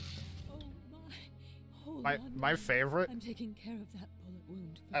 Oh my. Hold on. My favorite. I'm taking care of that bullet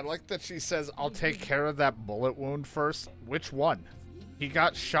wound first. I like that she says, I'll take care of that bullet wound first. Which one? He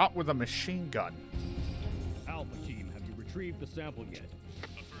got shot with a machine gun. Alpha team, have you retrieved the sample yet?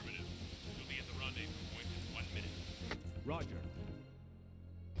 Affirmative. We'll be at the rendezvous point in 1 minute. Roger.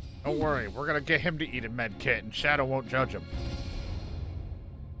 Don't worry, we're gonna get him to eat a med kit, and Shadow won't judge him.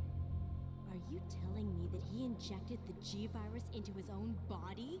 Are you telling me that he injected the G-virus into his own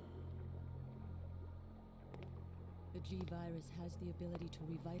body? The G-virus has the ability to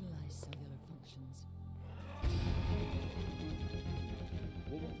revitalize cellular functions.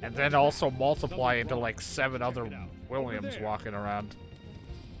 And then also multiply into like 7 other Williams walking around.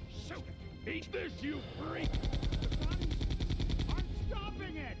 Shoot! Eat this, you freak! I'm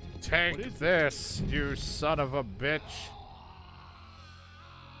stopping it! Take this, you son of a bitch.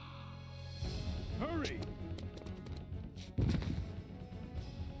 Hurry!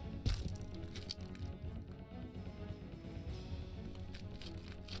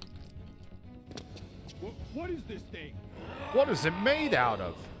 What is this thing? What is it made out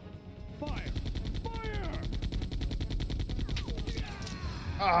of? Fire! Fire!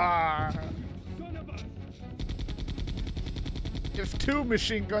 Ah! Son of a... If 2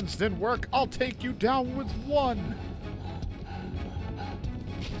 machine guns didn't work, I'll take you down with 1.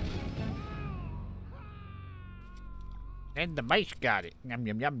 And the mice got it. Yum,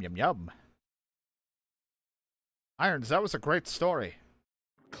 yum, yum, yum, yum. Irons, that was a great story.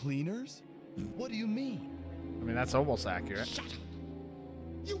 Cleaners? What do you mean? I mean, that's almost accurate. Shut up!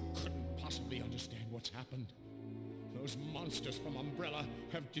 You couldn't possibly understand what's happened. Those monsters from Umbrella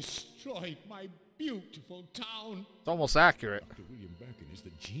have destroyed my beautiful town. It's almost accurate. Dr. William Birkin is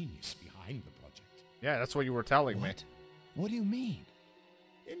the genius behind the project. Yeah, that's what you were telling me. What do you mean?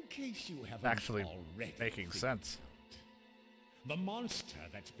 In case you haven't Actually already making figured sense. out, the monster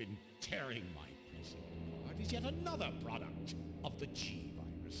that's been tearing my prison apart is yet another product of the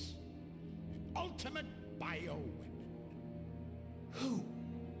G-virus. An ultimate bioweapon. Who?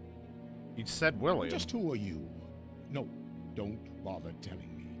 You said William. Just who are you? No, don't bother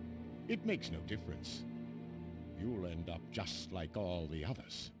telling me. It makes no difference. You'll end up just like all the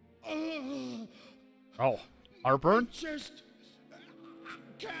others. Oh, heartburn? Just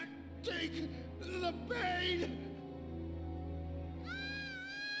can't take the pain.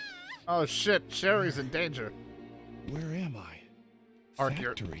 Oh shit, Sherry's in danger. Where am I?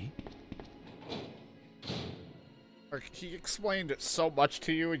 Factory? Like, he explained it so much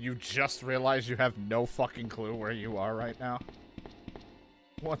to you and you just realize you have no fucking clue where you are right now.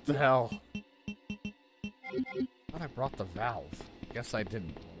 What the hell? I thought I brought the valve. Guess I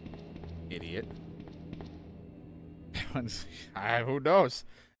didn't. Idiot. Who knows?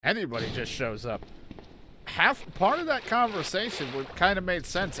 Anybody just shows up. Part of that conversation kind of made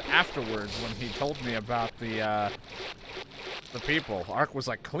sense afterwards when he told me about the people. Ark was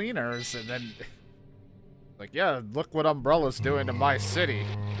like, cleaners, and then like, yeah, look what Umbrella's doing to my city.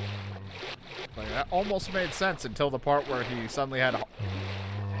 Like, that almost made sense until the part where he suddenly had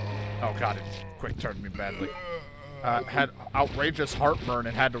oh god, it quick turned me badly. Had outrageous heartburn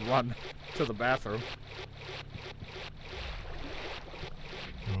and had to run to the bathroom.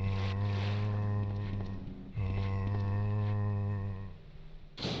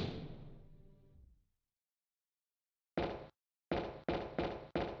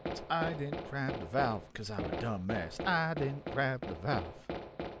 I didn't grab the valve because I'm a dumbass. I didn't grab the valve.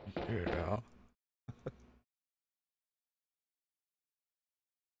 Yeah.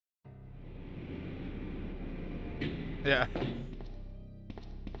 Yeah.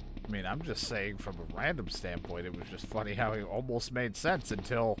 I mean, I'm just saying from a random standpoint, it was just funny how it almost made sense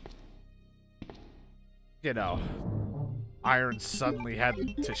until, you know, Iron suddenly had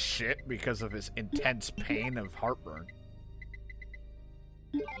to shit because of his intense pain of heartburn.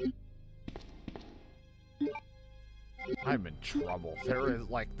 I'm in trouble.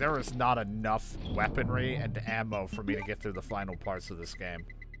 There is not enough weaponry and ammo for me to get through the final parts of this game.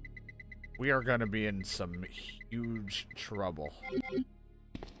 We are gonna be in some huge trouble.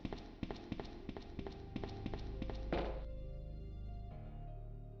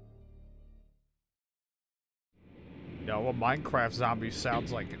 You know, a Minecraft zombie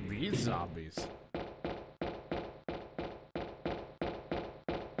sounds like these zombies.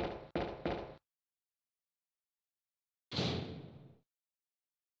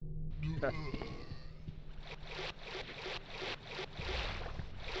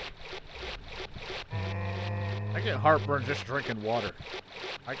 I get heartburn just drinking water.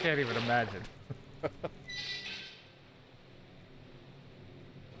 I can't even imagine.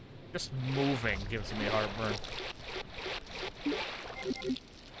 Just moving gives me heartburn.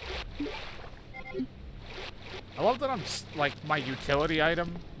 I love that I'm, like, my utility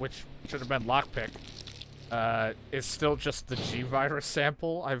item, which should have been lockpick, is still just the G-Virus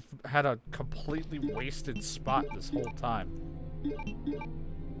sample. I've had a completely wasted spot this whole time.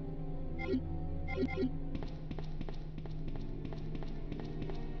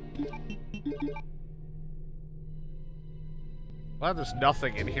 Glad there's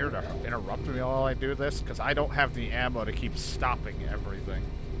nothing in here to interrupt me while I do this, because I don't have the ammo to keep stopping everything.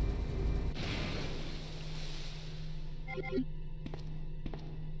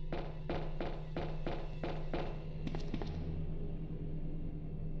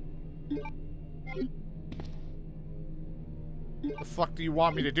 What the fuck do you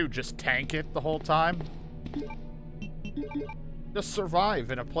want me to do? Just tank it the whole time? Just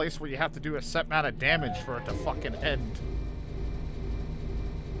survive in a place where you have to do a set amount of damage for it to fucking end.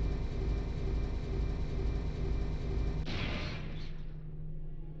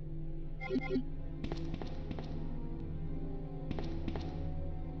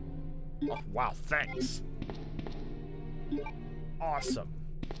 Oh, wow, thanks. Awesome.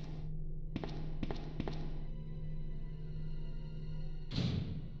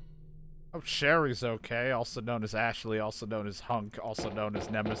 Oh, Sherry's okay, also known as Ashley, also known as Hunk, also known as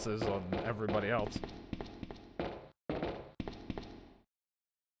Nemesis on everybody else.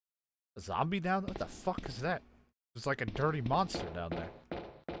 A zombie down there? What the fuck is that? There's like a dirty monster down there.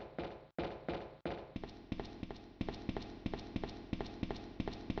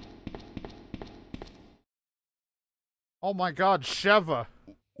 Oh my god, Sheva!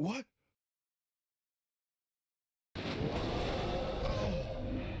 What?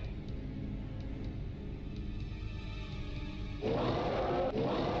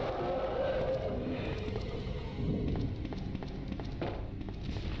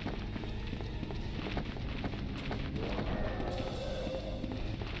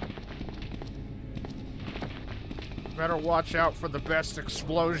 Better watch out for the best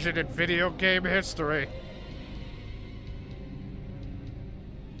explosion in video game history.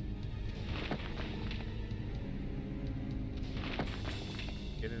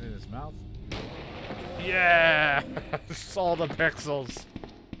 Get it in his mouth. Yeah! All the pixels.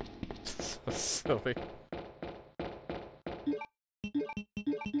 So silly.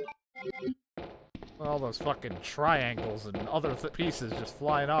 All those fucking triangles and other pieces just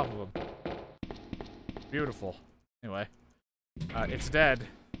flying off of them. Beautiful. Anyway, it's dead.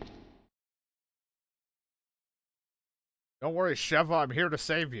 Don't worry, Sheva, I'm here to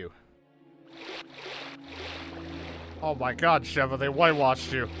save you. Oh my god, Sheva, they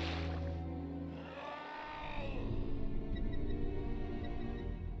whitewashed you.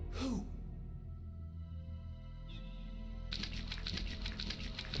 Who?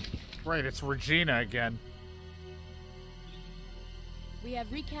 Great, it's Regina again. We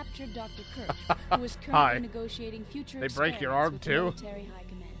have recaptured Dr. Kirk, who is currently Hi. negotiating future They break your arm experiments with too? military high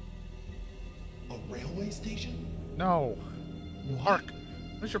command. A railway station? No. Mark,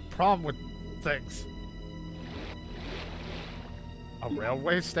 what's your problem with things? A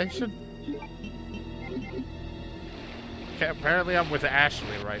railway station? Okay, apparently I'm with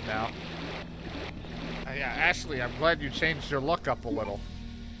Ashley right now. Yeah, Ashley, I'm glad you changed your look up a little.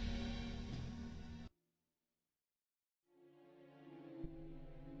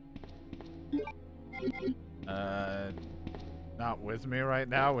 Not with me right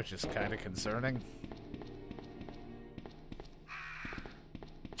now, which is kind of concerning.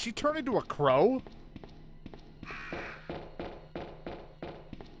 She turned into a crow?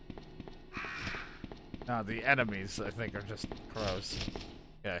 No, the enemies, I think, are just crows.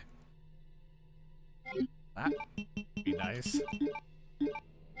 Okay. That'd be nice.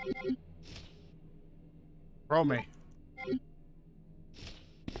 Throw me.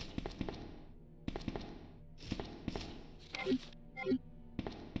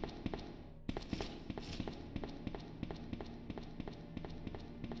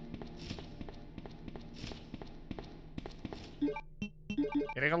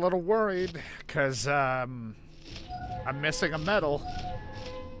 Getting a little worried, because, I'm missing a medal.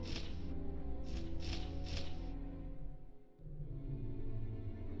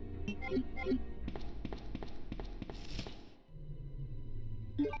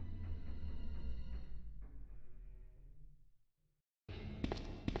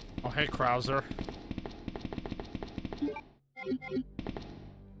 Oh, hey, Krauser.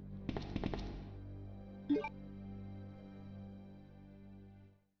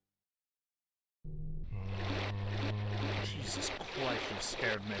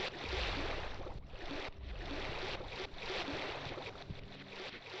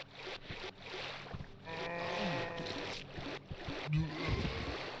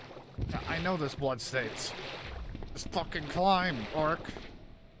 know there's blood stains. Just fucking climb, orc.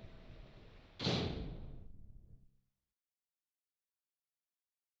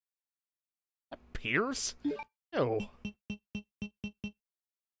 Pierce? Ew.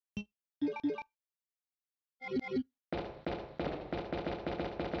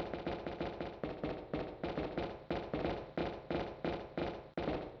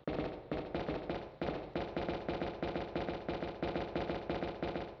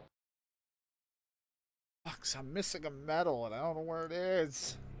 Fuck, I'm missing a medal and I don't know where it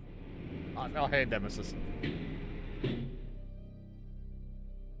is. Oh no, hey Nemesis.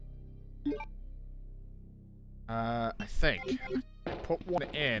 I think I put one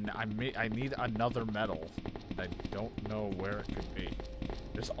in. I need another medal. I don't know where it could be.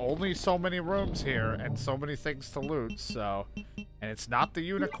 There's only so many rooms here and so many things to loot, so... And it's not the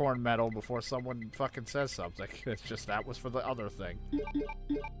unicorn medal before someone fucking says something. It's just that was for the other thing.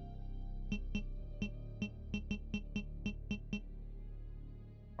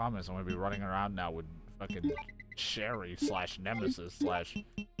 Problem is I'm gonna be running around now with fucking Sherry / Nemesis /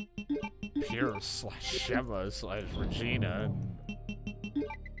 Pierce / Sheva / Regina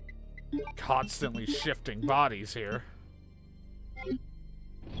and constantly shifting bodies here.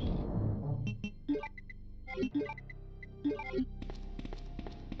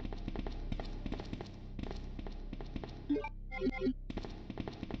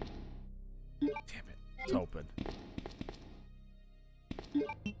 Damn it, it's open.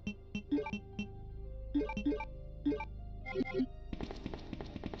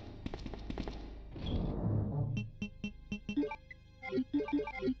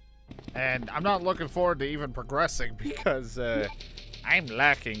 And I'm not looking forward to even progressing because I'm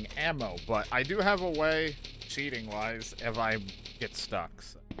lacking ammo, but I do have a way, cheating-wise, if I get stuck.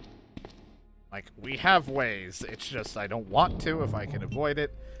 So. Like, we have ways, it's just I don't want to if I can avoid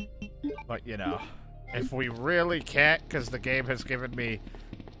it. But, you know, if we really can't, because the game has given me,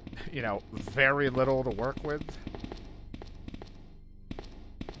 you know, very little to work with,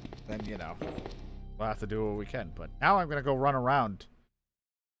 then, you know, we'll have to do what we can. But now I'm going to go run around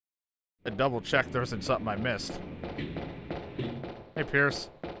and double check there isn't something I missed. Hey, Pierce.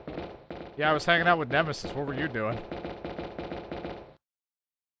 Yeah, I was hanging out with Nemesis. What were you doing?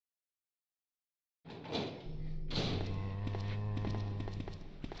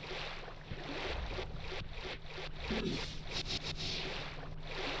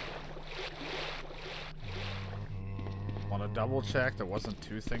 Want to double check there wasn't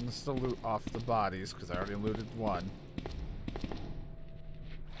two things to loot off the bodies because I already looted one.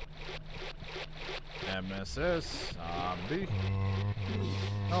 Nemesis, zombie.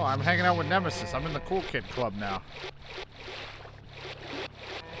 Oh, I'm hanging out with Nemesis. I'm in the cool kid club now.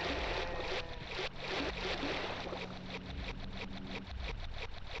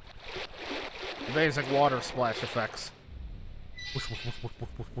 Basic water splash effects.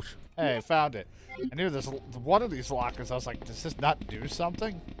 Hey, found it. I knew this. One of these lockers, I was like, does this not do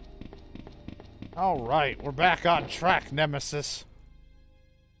something? Alright, we're back on track, Nemesis.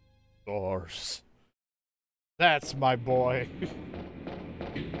 Doors. That's my boy.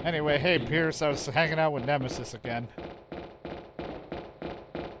 Anyway, hey Pierce, I was hanging out with Nemesis again.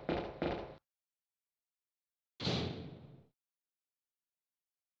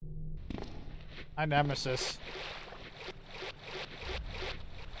 Hi, Nemesis.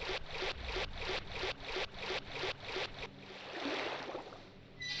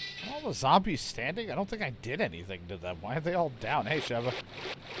 Are all the zombies standing? I don't think I did anything to them. Why are they all down? Hey, Sheva.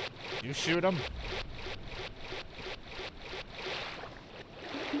 You shoot them?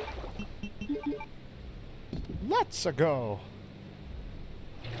 Let's go.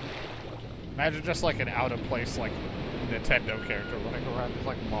 Imagine just like an out of place like Nintendo character running around just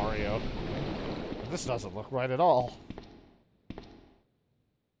like Mario. This doesn't look right at all.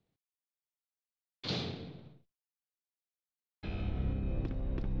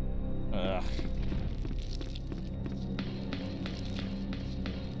 Ugh.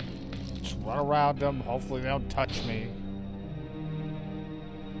 Just run around them. Hopefully they don't touch me.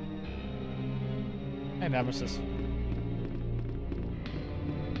 Hey, Nemesis.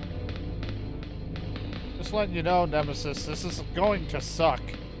 Just letting you know, Nemesis, this is going to suck.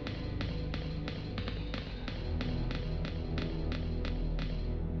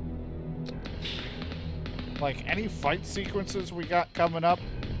 Like, any fight sequences we got coming up?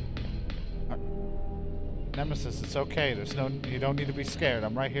 Nemesis, it's okay. You don't need to be scared.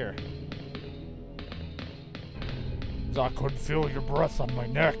 I'm right here. I could feel your breath on my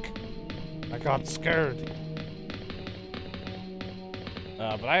neck. I got scared.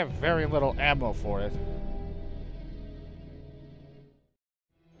 But I have very little ammo for it.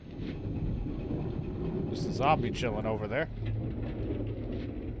 zombie chilling over there.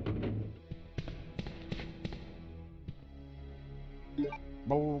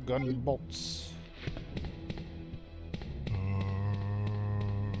 Bow gun bolts.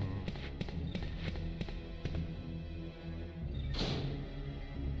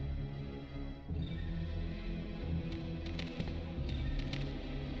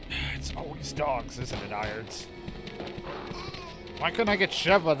 It's always dogs, isn't it, Irons? Why couldn't I get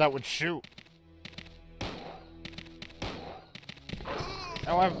Sheva that would shoot? I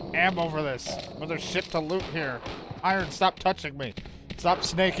don't have ammo for this. But there's shit to loot here. Iron, stop touching me. Stop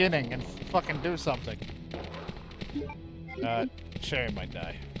snake inning and fucking do something. Cherry might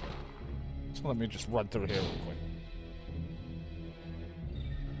die. So let me just run through here real quick.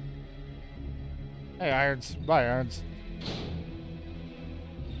 Hey, Irons. Bye, Irons.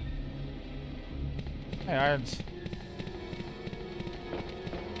 Hey, Irons.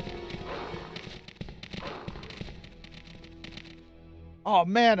 Oh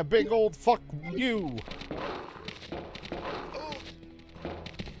man, a big old fuck you.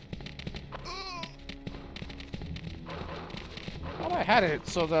 Well, I had it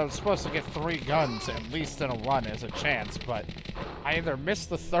so that I was supposed to get 3 guns at least in a run as a chance, but I either missed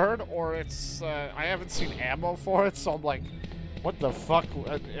the third or it's, I haven't seen ammo for it, so I'm like, what the fuck?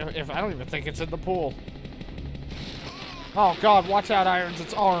 If I don't even think it's in the pool. Oh god, watch out, Irons,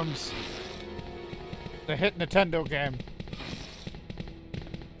 it's arms. The hit Nintendo game.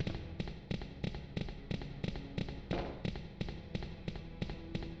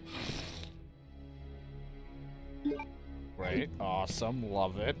 Great, awesome,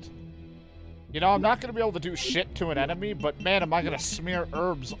 love it. You know, I'm not gonna be able to do shit to an enemy, but man, am I gonna smear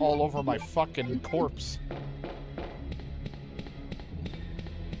herbs all over my fucking corpse.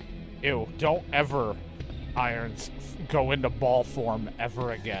 Ew, don't ever, Irons, go into ball form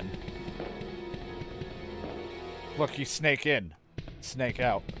ever again. Look, you snake in, snake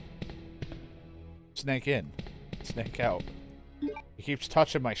out. Snake in, snake out. He keeps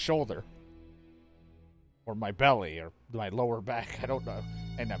touching my shoulder. Or my belly, or my lower back, I don't know.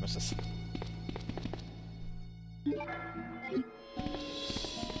 Hey, Nemesis.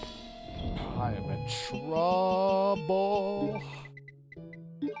 I am in trouble.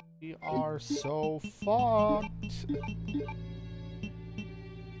 We are so fucked.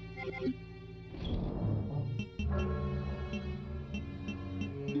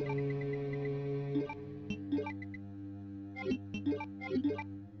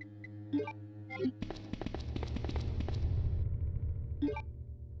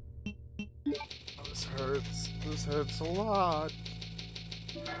 This hurts. This hurts a lot.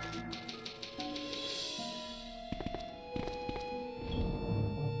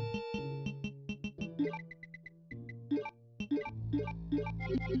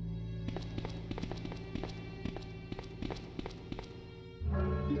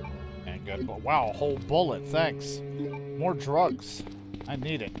 And good, but wow, a whole bullet, thanks. More drugs. I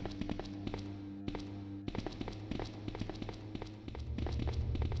need it.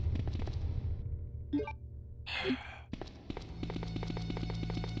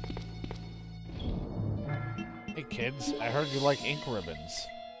 Hey kids, I heard you like ink ribbons.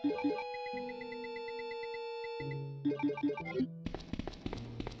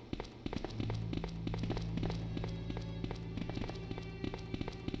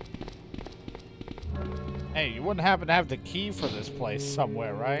 Hey, you wouldn't happen to have the key for this place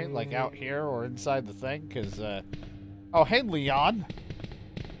somewhere, right? Like out here or inside the thing? Cause, oh, hey, Leon!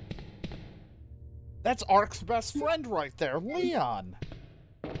 That's Ark's best friend right there, Leon!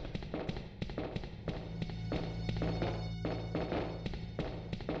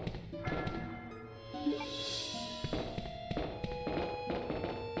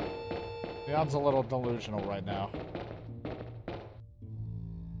 Leon's a little delusional right now.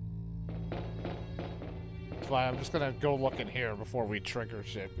 That's why I'm just gonna go look in here before we trigger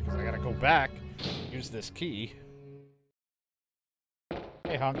shit, because I gotta go back, use this key.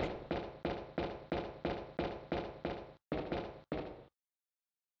 Hey, hunk.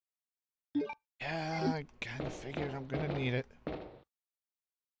 Yeah, I kinda figured I'm gonna need it.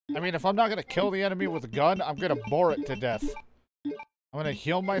 I mean, if I'm not gonna kill the enemy with a gun, I'm gonna bore it to death. I'm gonna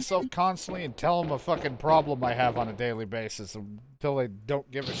heal myself constantly and tell them a fucking problem I have on a daily basis until they don't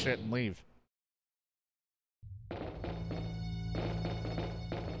give a shit and leave.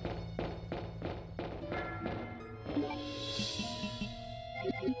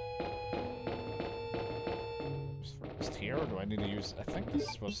 Just here, or do I need to use... I think this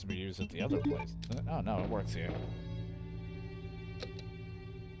is supposed to be used at the other place. Oh, no, it works here.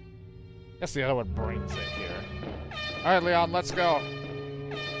 Guess the other one brings it here. Alright, Leon, let's go.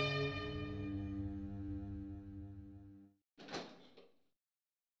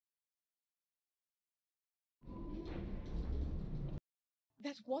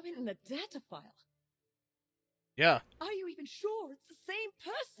 woman in the data file. Yeah. Are you even sure it's the same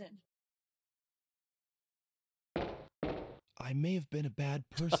person? I may have been a bad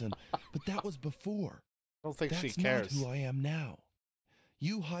person, but that was before. I don't think That's she cares. not who I am now.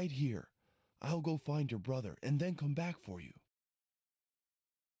 You hide here. I'll go find your brother and then come back for you.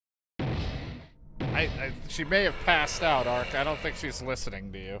 She may have passed out, Ark. I don't think she's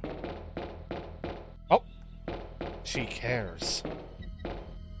listening to you. Oh. She cares.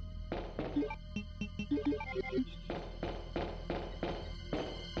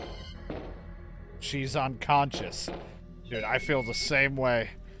 She's unconscious. Dude, I feel the same way.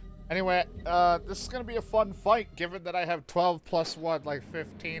 Anyway, this is gonna be a fun fight, given that I have 12 plus what, like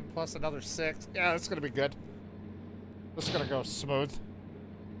 15 plus another 6. Yeah, it's gonna be good. This is gonna go smooth.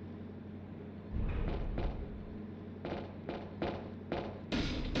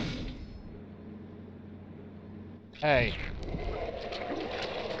 Hey.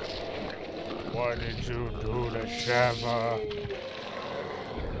 What did you do to Sheva?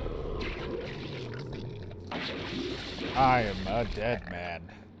 I am a dead man.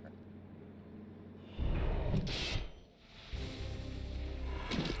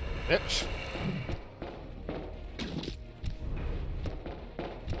 Bitch.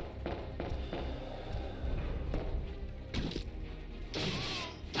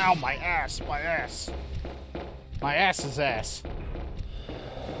 Ow, my ass, my ass. My ass is ass.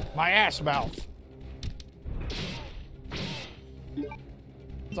 My ass mouth.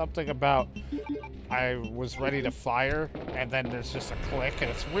 Something about I was ready to fire, and then there's just a click,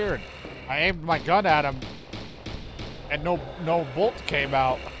 and it's weird. I aimed my gun at him, and no bolt came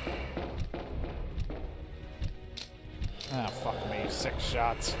out. Ah, fuck me, 6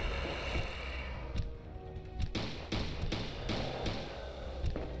 shots.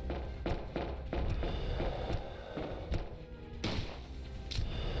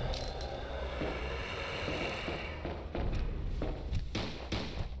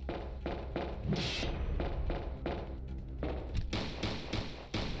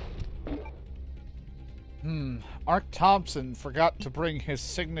 Ark Thompson forgot to bring his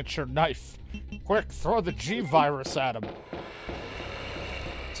signature knife. Quick, throw the G-Virus at him.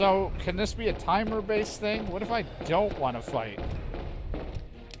 So, can this be a timer-based thing? What if I don't want to fight?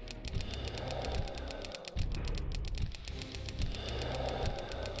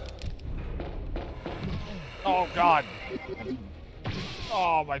 Oh, God.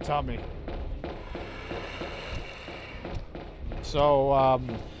 Oh, my tummy. So,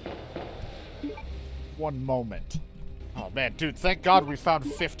 one moment. Oh man, dude, thank God we found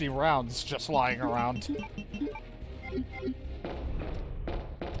 50 rounds just lying around.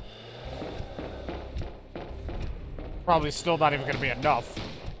 Probably still not even gonna be enough.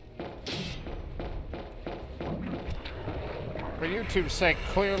 For YouTube's sake,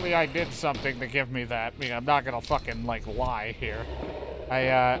 clearly I did something to give me that. I mean, I'm not gonna fucking, like, lie here.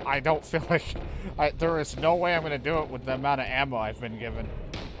 I don't feel like... there is no way I'm gonna do it with the amount of ammo I've been given.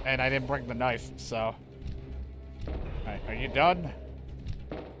 And I didn't bring the knife, so... Alright, are you done?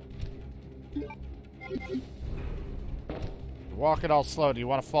 You're walking all slow. Do you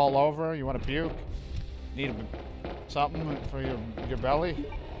want to fall over? You want to puke? Need something for your belly?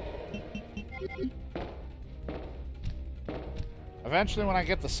 Eventually, when I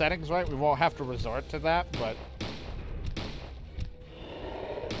get the settings right, we won't have to resort to that, but...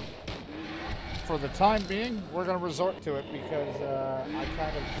 for the time being, we're going to resort to it because I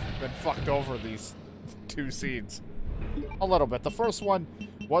kind of been fucked over these 2 scenes. A little bit. The first one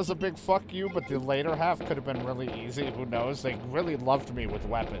was a big fuck you, but the later half could have been really easy. Who knows? They really loved me with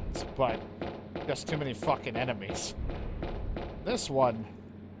weapons, but just too many fucking enemies. This one,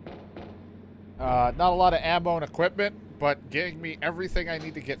 not a lot of ammo and equipment, but getting me everything I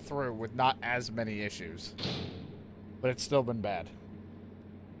need to get through with not as many issues. But it's still been bad.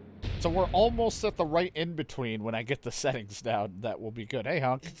 So we're almost at the right in-between when I get the settings down. That will be good. Hey,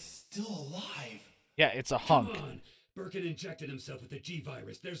 Hunk. It's still alive. Yeah, it's a hunk. Come on. Birkin injected himself with the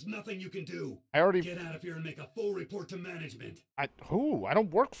G-Virus. There's nothing you can do. I already... Get out of here and make a full report to management. I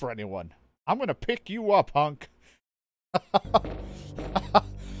don't work for anyone. I'm gonna pick you up, Hunk.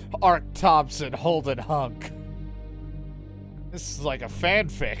 Ark Thompson holding Hunk. This is like a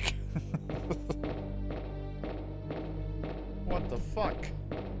fanfic. What the fuck?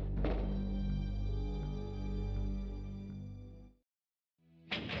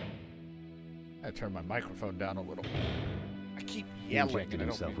 I turned my microphone down a little. I keep yelling. He injected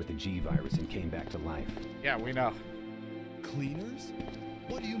himself with the G-Virus and came back to life. Yeah, we know. Cleaners?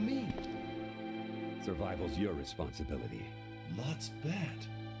 What do you mean? Survival's your responsibility. Lots bet.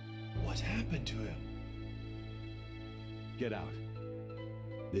 What happened to him? Get out.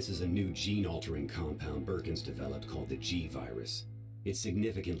 This is a new gene-altering compound Birkin's developed called the G-virus. It's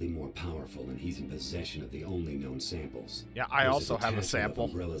significantly more powerful, and he's in possession of the only known samples. Yeah, I also have a sample.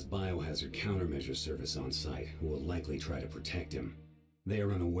 Umbrella's biohazard countermeasure service on site, who will likely try to protect him. They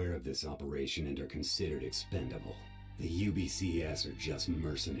are unaware of this operation and are considered expendable. The UBCS are just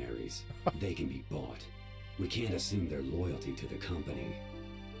mercenaries. They can be bought. We can't assume their loyalty to the company.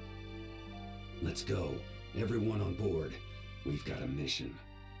 Let's go. Everyone on board. We've got a mission.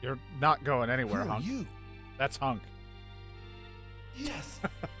 You're not going anywhere, Hunk. Who are you? That's Hunk. Yes,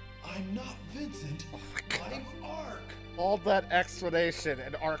 I'm not Vincent. I'm Ark. All that explanation,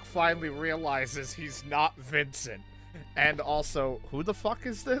 and Ark finally realizes he's not Vincent. And also, who the fuck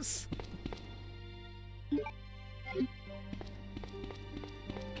is this?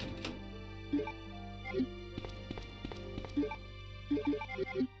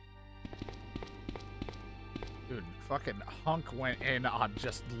 Dude, fucking Hunk went in on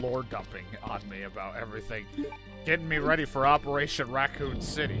just lore dumping on me about everything. Getting me ready for Operation Raccoon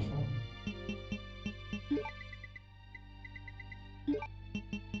City.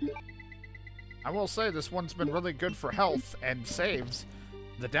 I will say this one's been really good for health and saves.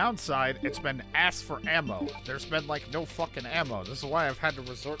 The downside, it's been ass for ammo. There's been like no fucking ammo. This is why I've had to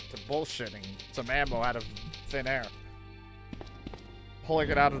resort to bullshitting some ammo out of thin air. Pulling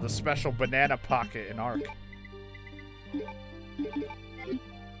it out of the special banana pocket in Ark.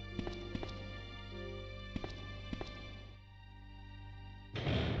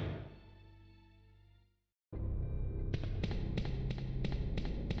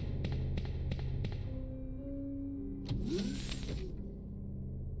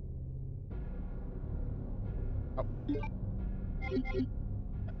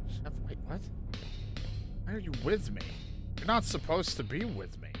 Wait, what? Why are you with me? You're not supposed to be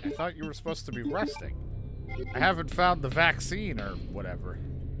with me. I thought you were supposed to be resting. I haven't found the vaccine or whatever.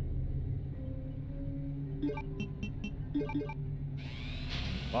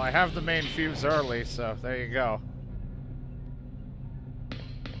 Well, I have the main fuse early, so there you go.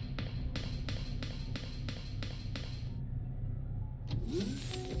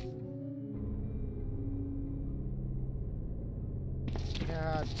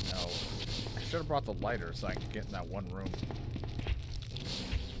 God, no. I should have brought the lighter so I could get in that one room.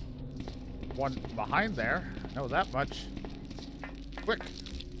 One behind there. I know that much. Quick.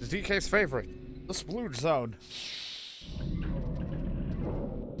 It's DK's favorite. The splooge zone.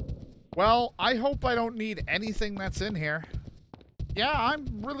 Well, I hope I don't need anything that's in here. Yeah,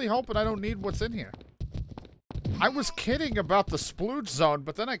 I'm really hoping I don't need what's in here. I was kidding about the splooge zone,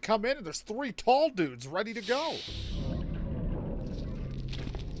 but then I come in and there's 3 tall dudes ready to go.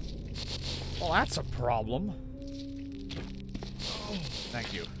 Well, that's a problem.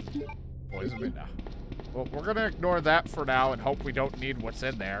 Thank you. Poison me now. Well, we're gonna ignore that for now and hope we don't need what's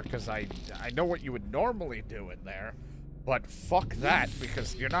in there, because I know what you would normally do in there. But fuck that,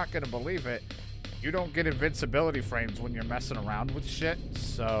 because you're not gonna believe it. You don't get invincibility frames when you're messing around with shit,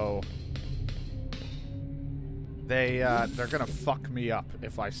 so... they're gonna fuck me up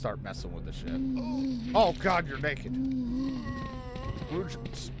if I start messing with the shit. Oh god, you're naked.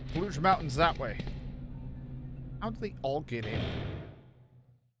 Splooge Mountain's that way. How do they all get in?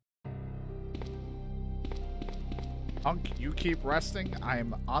 Hunk, you keep resting. I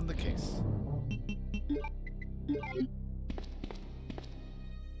am on the case.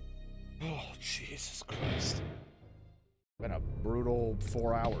 Oh, Jesus Christ. Been a brutal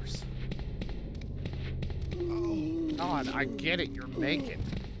 4 hours. Oh, God, I get it. You're naked.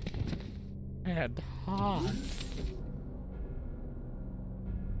 And hot.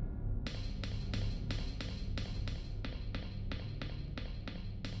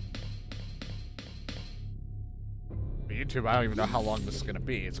 YouTube, I don't even know how long this is going to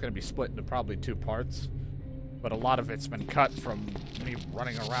be. It's going to be split into probably 2 parts. But a lot of it's been cut from me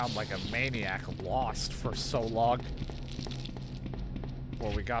running around like a maniac lost for so long.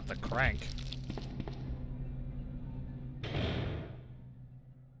 Before we got the crank.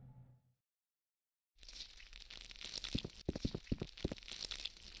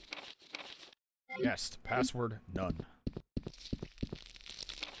 Yes, password none.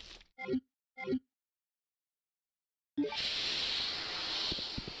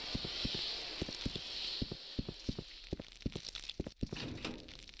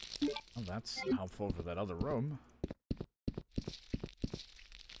 Well, that's helpful for that other room.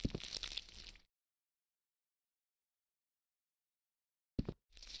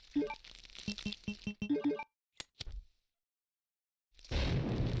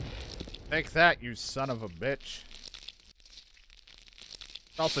 Take that, you son of a bitch.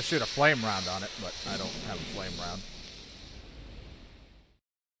 Also shoot a flame round on it, but I don't have a flame round.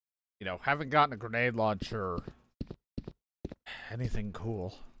 you know, haven't gotten a grenade launcher or anything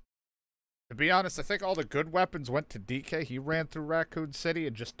cool. To be honest, I think all the good weapons went to DK. He ran through Raccoon City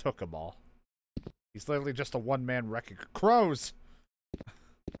and just took them all. He's literally just a one-man wrecking. Crows!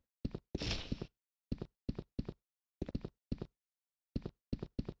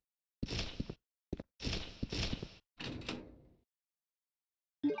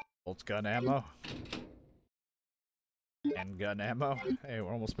 Bolt gun ammo. And gun ammo. Hey,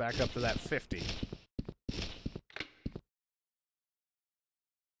 we're almost back up to that 50.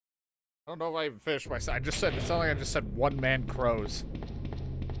 I don't know if I even finished my side. I just said, it sounded like I just said one-man crows.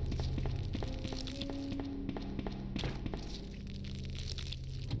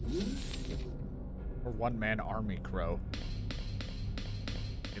 Or one-man army crow.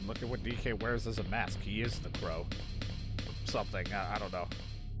 And look at what DK wears as a mask. He is the crow. Something. I don't know.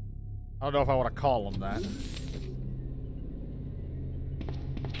 I don't know if I want to call him that.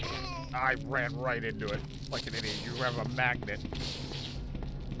 I ran right into it. Like an idiot. You have a magnet.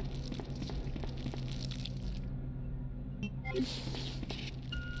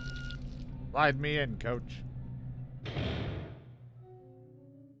 Slide me in, coach.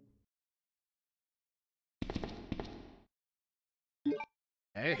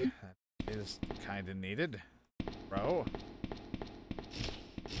 Hey, that is kind of needed, bro.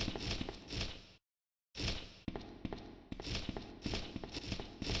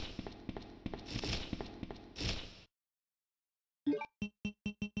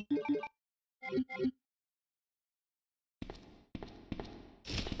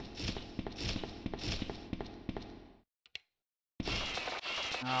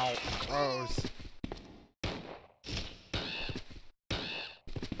 Ow, gross.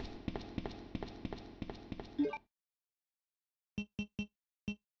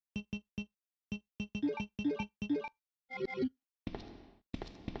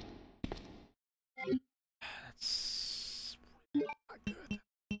 That's not good.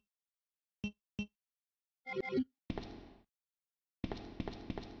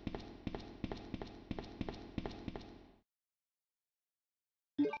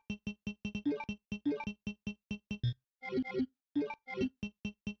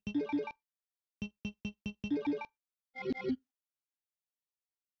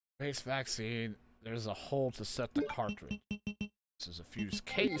 Base vaccine, there's a hole to set the cartridge. This is a fused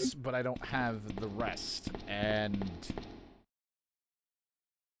case, but I don't have the rest. And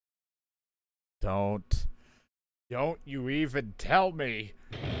don't you even tell me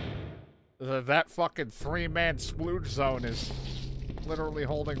that fucking 3-man splooge zone is literally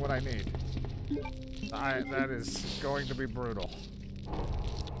holding what I need. That is going to be brutal.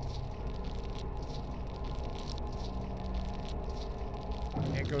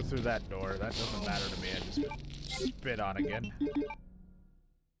 Can't go through that door. That doesn't matter to me. I just spit on again.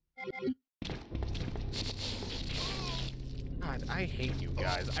 God, I hate you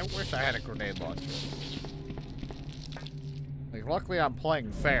guys. I wish I had a grenade launcher. Like, luckily I'm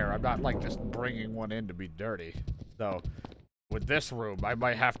playing fair. I'm not, like, just bringing one in to be dirty. So, with this room, I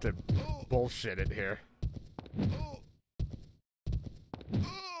might have to bullshit it here.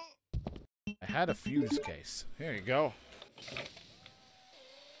 I had a fuse case. Here you go.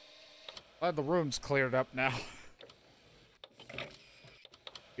 Glad the room's cleared up now.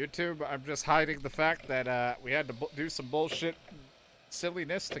 YouTube, I'm just hiding the fact that we had to do some bullshit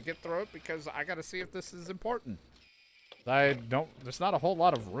silliness to get through it because I gotta see if this is important. There's not a whole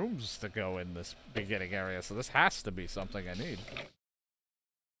lot of rooms to go in this beginning area, so this has to be something I need.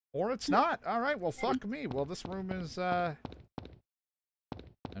 Or it's not. Alright, well fuck me. Well, this room is, no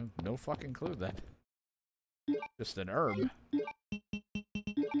fucking clue then. Just an herb.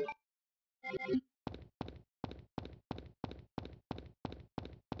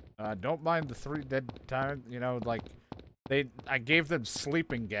 Don't mind the 3 dead time, you know, like, I gave them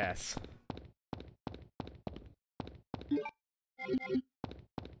sleeping gas. It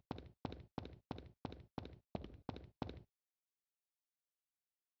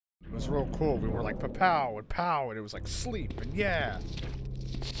was real cool. We were like, pa-pow, and pow, and it was like, sleep, and yeah.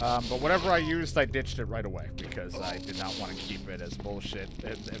 But whatever I used, I ditched it right away, because I did not want to keep it as bullshit.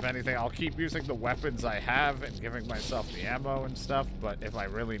 If anything, I'll keep using the weapons I have and giving myself the ammo and stuff, but if I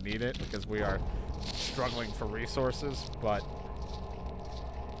really need it, because we are struggling for resources, but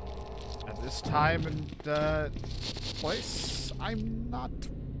at this time and place, I'm not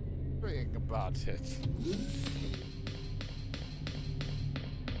worrying about it.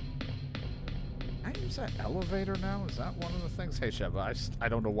 Can I use that elevator now? Is that one of the things? Hey, Sheva, I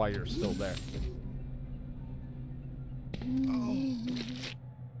don't know why you're still there. Oh.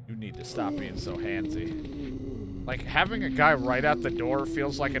 You need to stop being so handsy. Like, having a guy right out the door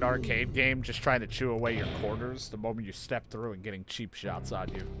feels like an arcade game just trying to chew away your quarters the moment you step through and getting cheap shots on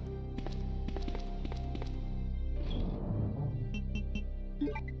you.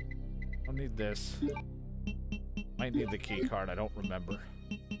 Don't need this. Might need the key card, I don't remember.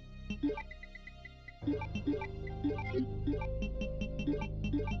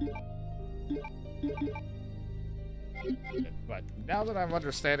 But now that I'm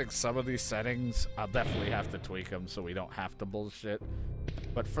understanding some of these settings, I'll definitely have to tweak them so we don't have to bullshit.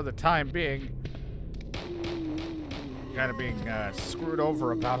 But for the time being, kind of being screwed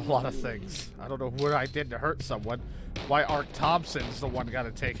over about a lot of things. I don't know what I did to hurt someone. Why Ark Thompson's the one kind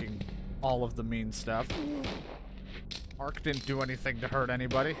of taking all of the mean stuff. Ark didn't do anything to hurt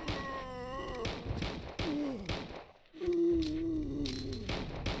anybody.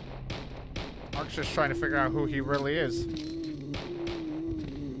 Ark's just trying to figure out who he really is.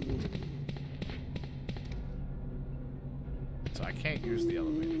 So I can't use the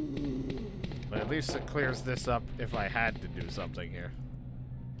elevator. But at least it clears this up if I had to do something here.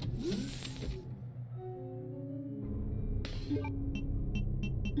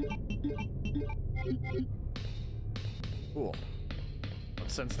 Cool.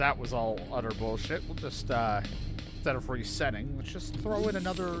 But since that was all utter bullshit, we'll just, instead of resetting, let's just throw in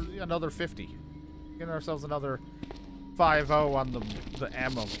another 50. Get ourselves another 5-0 on the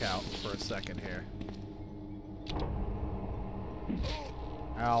ammo count for a second here.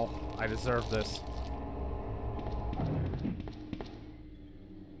 Ow, I deserve this.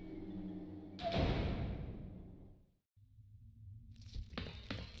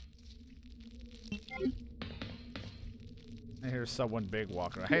 And here's someone big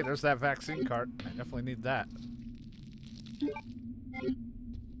walking around. Hey, there's that vaccine cart. I definitely need that.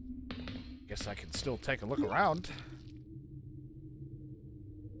 Guess I can still take a look around.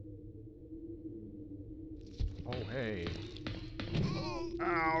 Oh, hey.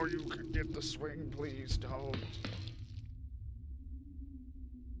 Ow, you can get the swing, please don't.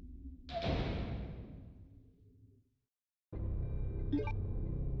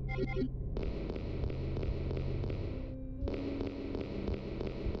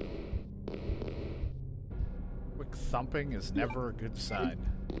 Quick thumping is never a good sign.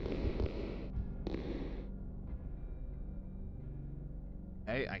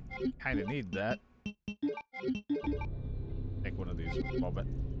 Hey, I kind of need that. Take one of these for a moment.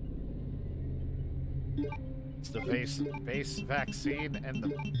 It's the base vaccine and the...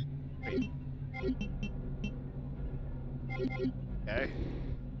 Wait. Okay.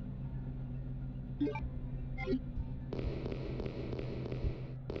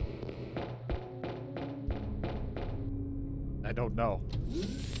 I don't know.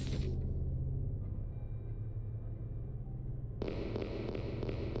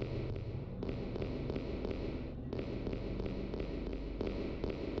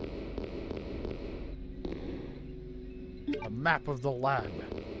 A map of the lab.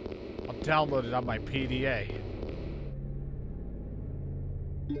 I'll download it on my PDA.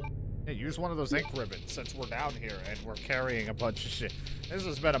 Hey, use one of those ink ribbons since we're down here and we're carrying a bunch of shit. This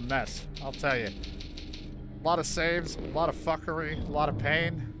has been a mess, I'll tell you. A lot of saves, a lot of fuckery, a lot of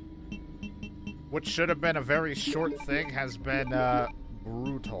pain. What should have been a very short thing has been,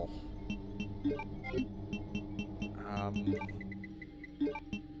 brutal.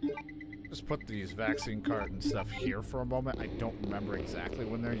 Just put these vaccine cart and stuff here for a moment. I don't remember exactly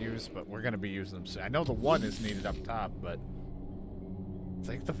when they're used, but we're going to be using them soon. I know the one is needed up top, but I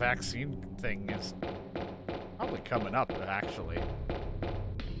think the vaccine thing is probably coming up, actually,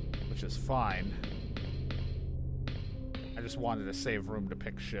 which is fine. I just wanted to save room to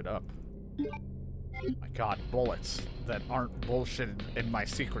pick shit up. My god, bullets that aren't bullshit in my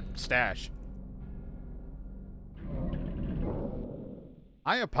secret stash.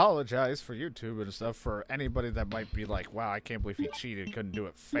 I apologize for YouTube and stuff for anybody that might be like, wow, I can't believe he cheated, couldn't do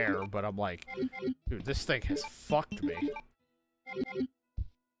it fair, but I'm like, dude, this thing has fucked me.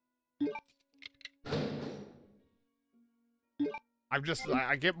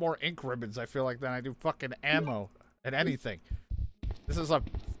 I get more ink ribbons, I feel like, than I do fucking ammo and anything. This is a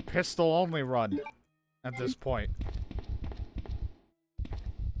pistol-only run at this point.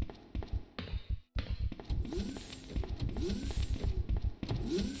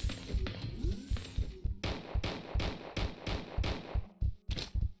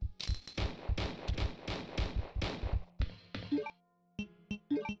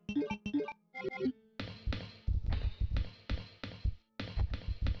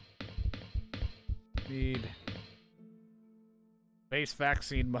 Need base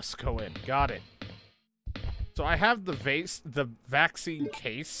vaccine must go in. Got it. So I have the vaccine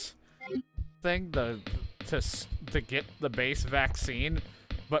case thing, to get the base vaccine,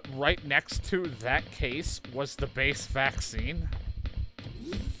 but right next to that case was the base vaccine.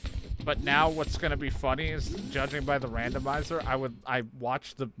 But now what's gonna be funny is, judging by the randomizer, I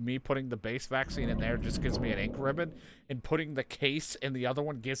watched me putting the base vaccine in there just gives me an ink ribbon, and putting the case in the other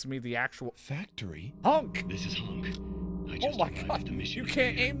one gives me the actual factory. Hunk. This is Hunk. Oh my god! You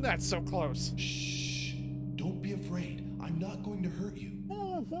can't aim that so close. Shh! Don't be afraid. I'm not going to hurt you.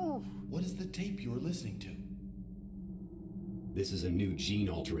 What is the tape you're listening to? This is a new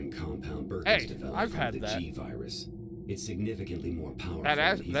gene-altering compound Birkin's developed I've called had the that. G virus. It's significantly more powerful.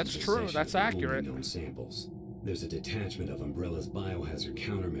 That's true. That's accurate. Known samples. There's a detachment of Umbrella's biohazard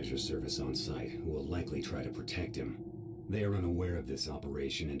countermeasure service on site who will likely try to protect him. They are unaware of this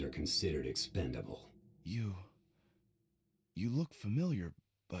operation and are considered expendable. You look familiar,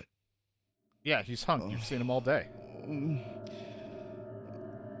 but... Yeah, he's Hunk. You've seen him all day.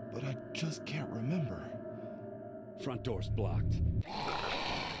 But I just can't remember. Front door's blocked.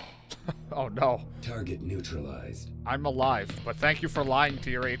 Oh no. Target neutralized. I'm alive, but thank you for lying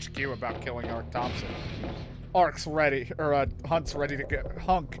to your HQ about killing Ark Thompson. Ark's ready, or Hunt's ready to go.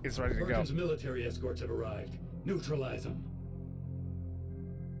 Hunk is ready to go. Birkin's military escorts have arrived. Neutralize them.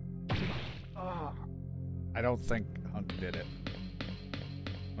 I don't think Hunk did it.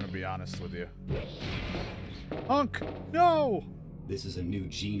 I'm gonna be honest with you. Hunk, no! This is a new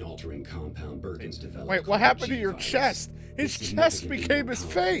gene-altering compound Birkin's developed. Wait, what happened to your chest? His chest became his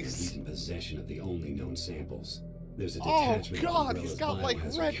face! He's in possession of the only known samples. There's a Oh detachment god, of he's got like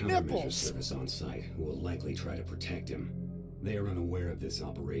biohazard red countermeasure nipples! service on site who will likely try to protect him. They are unaware of this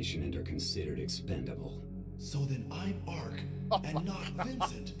operation and are considered expendable. So then I'm Ark, and not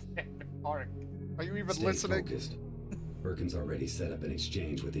Vincent. Ark, are you even Stay listening? Focused. Birkin's already set up an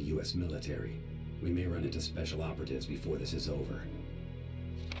exchange with the U.S. military. We may run into special operatives before this is over.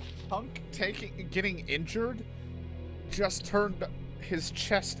 Hunk getting injured just turned his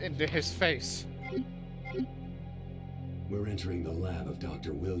chest into his face. We're entering the lab of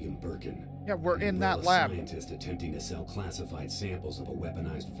Dr. William Birkin. Yeah, we're in that A lab. scientist attempting to sell classified samples of a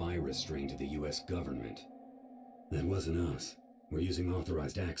weaponized virus strain to the U.S. government. That wasn't us. We're using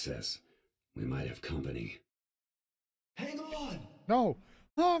authorized access. We might have company. Hang on! No!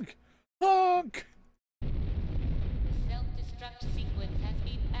 Hunk! Hunk! Self-destruct sequence has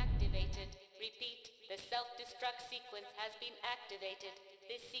been activated. Repeat, the self-destruct sequence has been activated.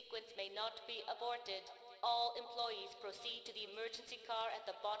 This sequence may not be aborted. All employees proceed to the emergency car at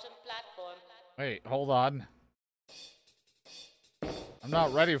the bottom platform. Wait, hold on. I'm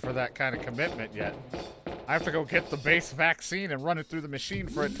not ready for that kind of commitment yet. I have to go get the base vaccine and run it through the machine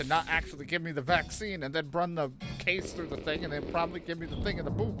for it to not actually give me the vaccine, and then run the case through the thing, and then probably give me the thing in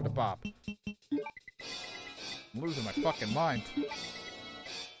the boop and the bop. I'm losing my fucking mind.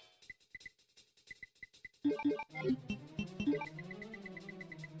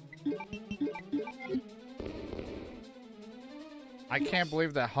 I can't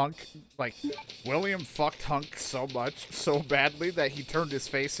believe that Hunk, like, William fucked Hunk so badly that he turned his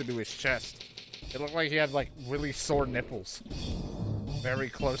face into his chest. It looked like he had, like, really sore nipples. Very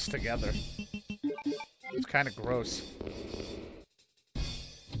close together. It's kind of gross.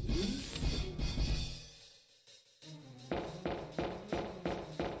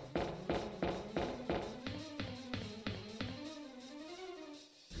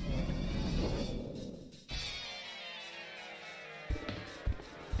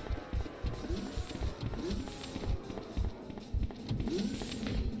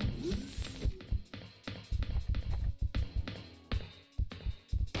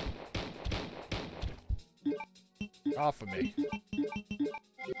 Off of me.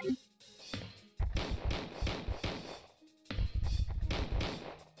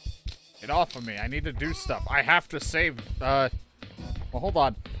 Get off of me. I need to do stuff. I have to save, well, hold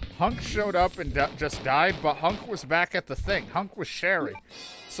on. Hunk showed up and just died, but Hunk was back at the thing. Hunk was Sherry.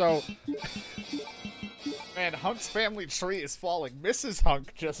 So, man, Hunk's family tree is falling. Mrs.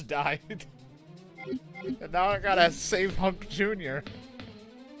 Hunk just died. And now I gotta save Hunk Jr.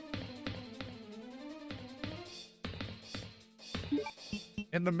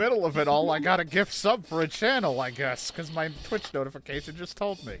 In the middle of it all, I got a gift sub for a channel, I guess, because my Twitch notification just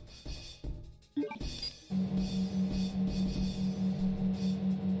told me.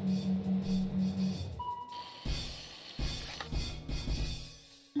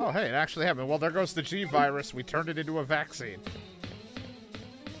 Oh, hey, it actually happened. Well, there goes the G virus. We turned it into a vaccine.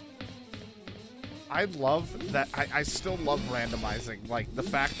 I love that. I still love randomizing. Like, the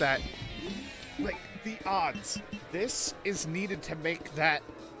fact that, like, the odds. This is needed to make that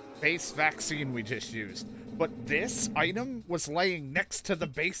base vaccine we just used. But this item was laying next to the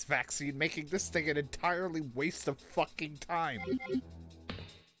base vaccine, making this thing an entirely waste of fucking time.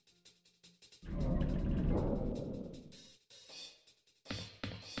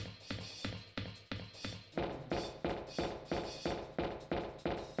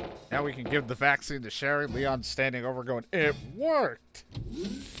 Now we can give the vaccine to Sherry. Leon's standing over going, it worked!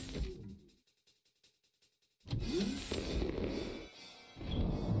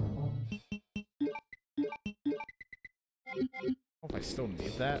 Oh, if I still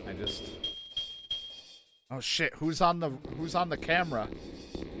need that, I just... Oh shit, who's on the camera?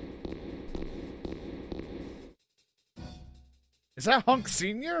 Is that Hunk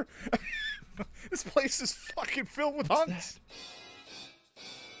Senior? This place is fucking filled with hunks.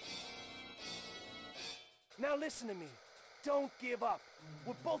 Now listen to me. Don't give up.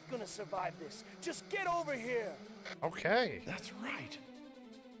 We're both gonna survive this. Just get over here. Okay. That's right.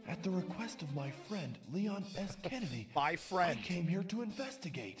 At the request of my friend, Leon S. Kennedy, my friend, I came here to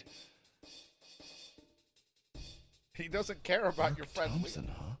investigate. He doesn't care about your friend. Thompson,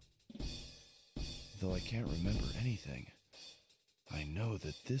 huh? Though I can't remember anything, I know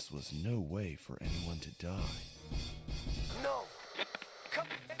that this was no way for anyone to die. No. Come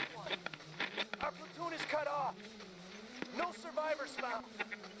anyone. Our platoon is cut off. No survivors found.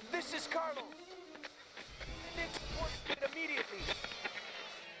 This is Carlo. Immediately.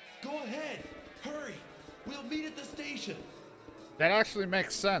 Go ahead. Hurry. We'll meet at the station. That actually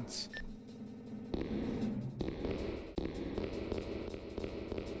makes sense.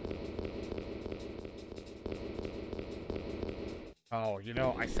 Oh, you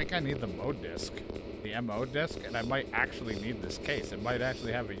know, I think I need the mode disc. The MO disc, and I might actually need this case. It might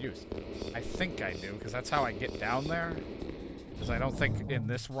actually have a use. I think I do, because that's how I get down there. Because I don't think in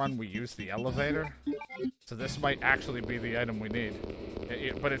this run we use the elevator. So this might actually be the item we need.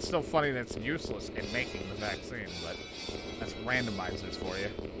 But it's still funny that it's useless in making the vaccine, but that's randomizers for you.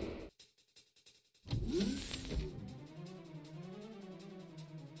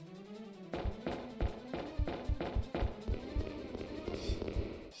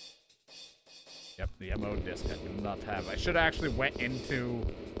 Yep, the MO disc I do not have. I should have actually went into...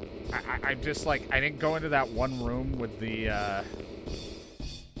 I just, like, I didn't go into that one room with the,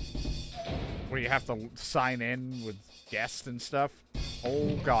 where you have to sign in with guests and stuff.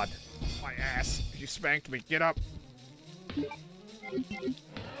 Oh, God. My ass. You spanked me. Get up.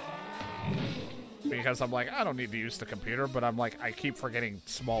 Because I'm like, I don't need to use the computer, but I'm like, I keep forgetting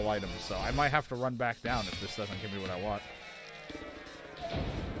small items, so I might have to run back down if this doesn't give me what I want.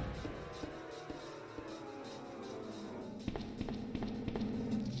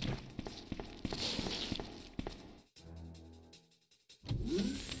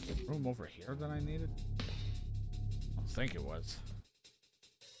 Room over here that I needed? I don't think it was.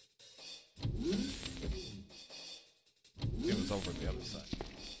 It was over the other side.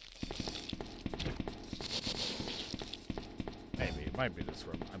 Maybe. It might be this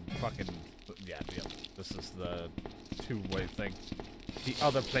room. I'm fucking... Yeah, this is the two-way thing. The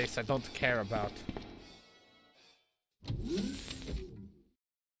other place I don't care about.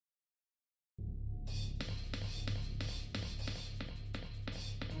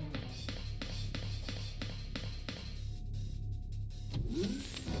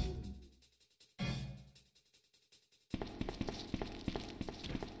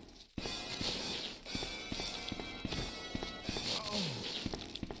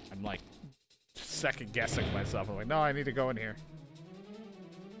 I'm like second guessing myself. I'm like, no, I need to go in here.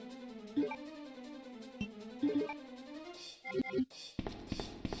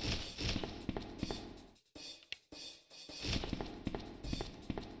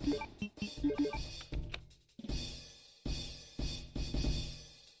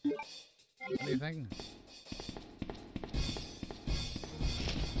 Anything?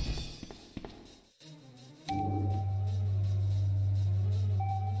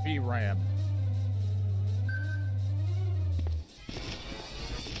 VRAM.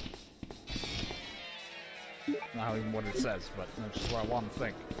 Not even what it says, but that's just what I want to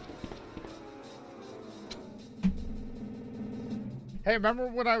think. Hey, remember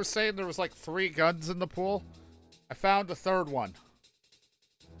when I was saying there was like 3 guns in the pool? I found a third one.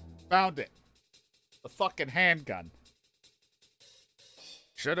 Found it. The fucking handgun.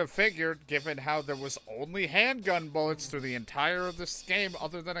 Should have figured, given how there was only handgun bullets through the entire of this game,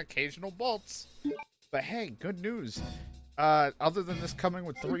 other than occasional bolts. But hey, good news. Other than this coming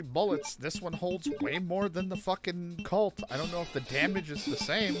with 3 bullets, this one holds way more than the fucking Colt. I don't know if the damage is the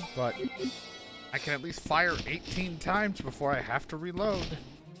same, but I can at least fire 18 times before I have to reload.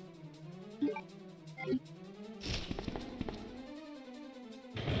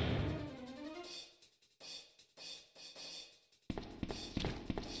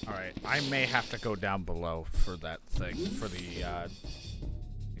 I may have to go down below for that thing, for the,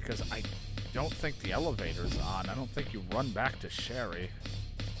 because I don't think the elevator's on. I don't think you run back to Sherry.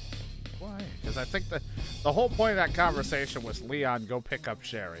 Why? Because I think the whole point of that conversation was Leon, go pick up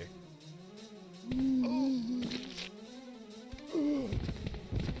Sherry.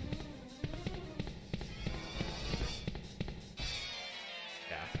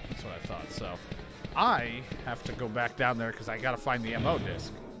 Yeah, that's what I thought. So I have to go back down there because I gotta find the MO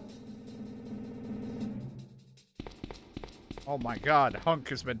disc. Oh my god, Hunk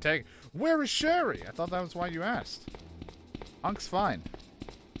has been taken. Where is Sherry? I thought that was why you asked. Hunk's fine.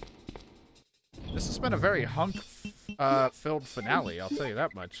 This has been a very Hunk-filled finale, I'll tell you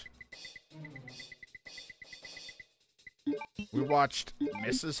that much. We watched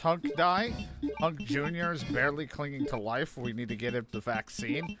Mrs. Hunk die. Hunk Jr. is barely clinging to life. We need to get him the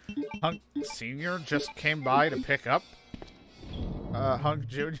vaccine. Hunk Sr. just came by to pick up Hunk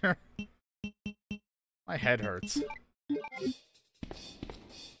Jr. My head hurts.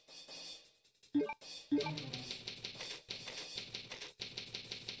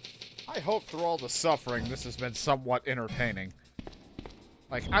 I hope through all the suffering this has been somewhat entertaining.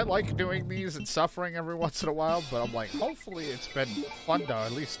 Like, I like doing these and suffering every once in a while, but I'm like, hopefully it's been fun to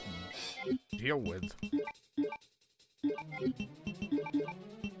at least deal with.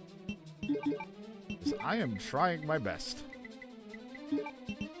 'Cause I am trying my best. Get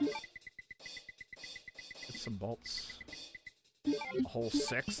some bolts. A whole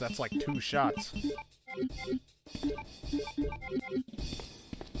 6? That's like 2 shots.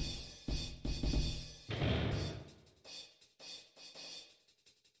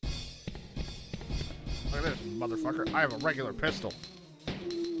 Look at this, motherfucker. I have a regular pistol.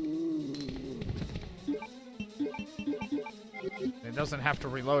 It doesn't have to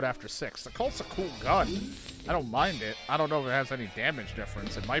reload after 6. The Colt's a cool gun. I don't mind it. I don't know if it has any damage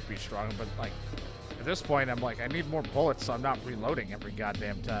difference. It might be strong, but, like, at this point, I'm like, I need more bullets so I'm not reloading every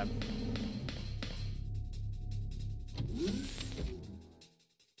goddamn time.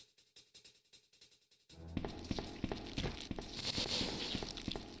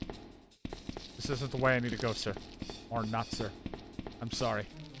 This isn't the way I need to go, sir. Or not, sir. I'm sorry.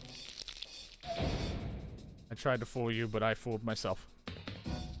 I tried to fool you, but I fooled myself.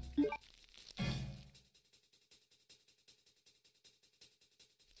 Is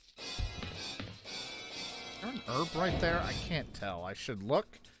there an herb right there? I can't tell. I should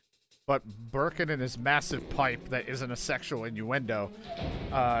look. But Birkin and his massive pipe that isn't a sexual innuendo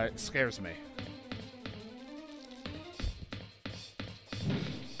scares me.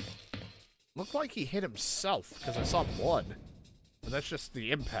 Looked like he hit himself, because I saw blood. But that's just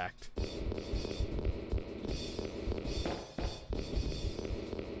the impact.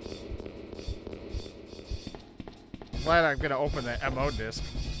 I'm glad I'm gonna open the MO disc.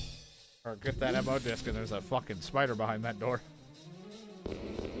 Or get that MO disc, and there's a fucking spider behind that door.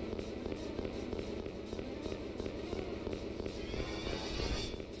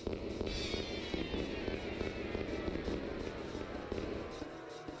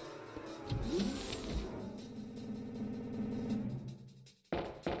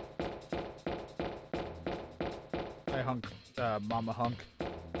 Hey, Hunk, Mama Hunk.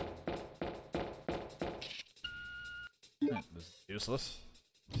 This is useless.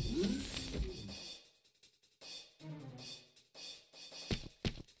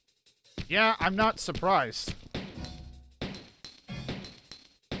 Yeah, I'm not surprised.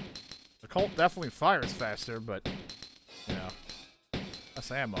 The Colt definitely fires faster, but, you know, less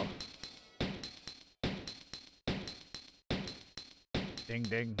ammo. Ding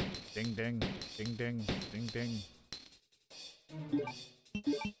ding, ding ding, ding ding, ding ding.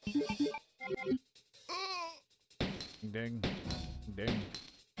 Ding, ding.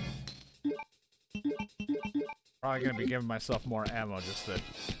 Probably gonna be giving myself more ammo just to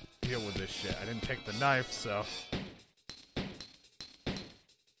deal with this shit. I didn't take the knife, so. I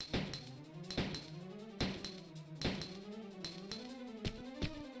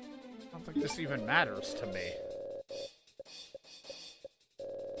don't think this even matters to me.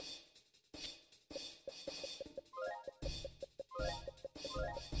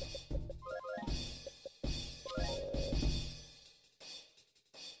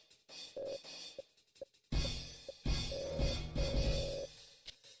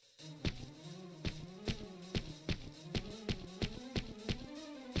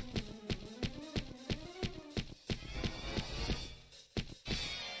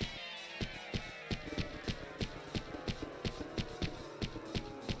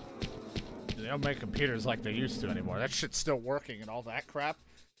 They don't make computers like they used to anymore. That shit's still working and all that crap,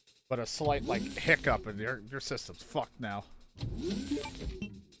 but a slight, like, hiccup and your system's fucked now.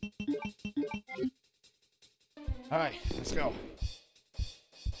 Alright, let's go.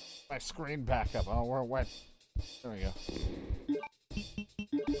 My screen back up. Oh, where it went. There we go.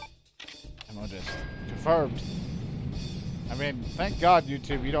 And we'll just confirmed. I mean, thank God,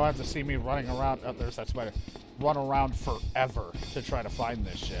 YouTube, you don't have to see me running around. Oh, there's that spider. Run around forever to try to find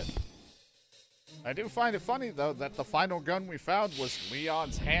this shit. I do find it funny, though, that the final gun we found was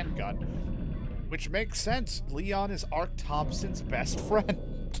Leon's handgun. Which makes sense. Leon is Ark Thompson's best friend.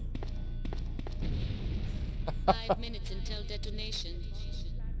 5 minutes until detonation.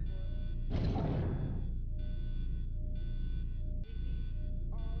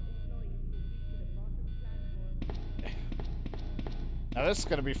 Now this is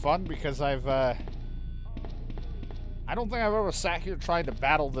gonna be fun because I don't think I've ever sat here trying to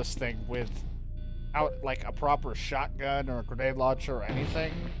battle this thing without like a proper shotgun or a grenade launcher or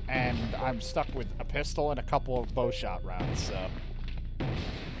anything, and I'm stuck with a pistol and a couple of bow shot rounds, so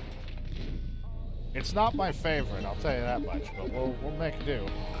it's not my favorite, I'll tell you that much, but we'll make do.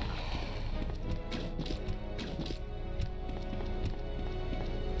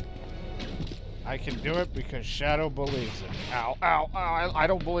 I can do it because Shadow believes it. Ow, ow, ow, I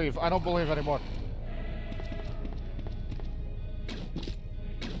don't believe anymore.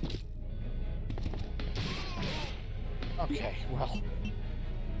 Okay, well,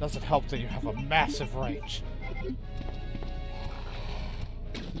 doesn't help that you have a massive range.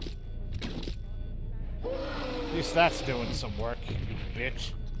 At least that's doing some work, you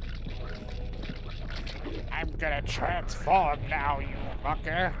bitch. I'm gonna transform now, you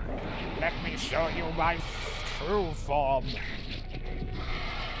fucker. Let me show you my true form.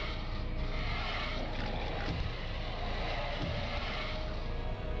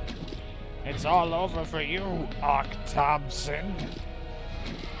 It's all over for you, Ark Thompson.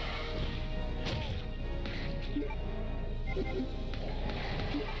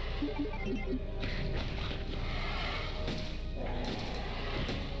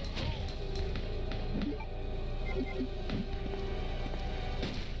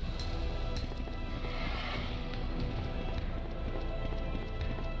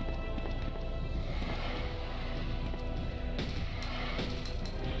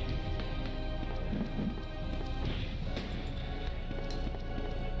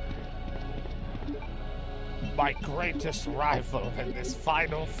 My greatest rival in this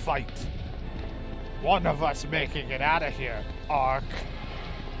final fight. One of us making it out of here, Ark.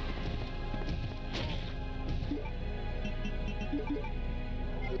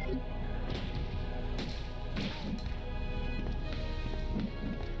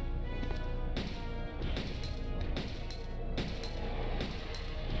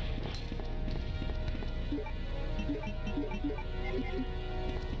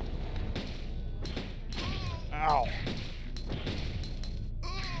 Ow.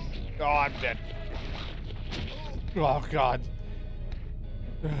 Oh, I'm dead. Oh, God.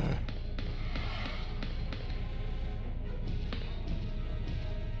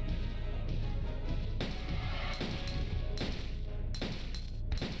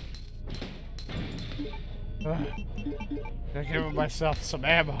 I'm giving myself some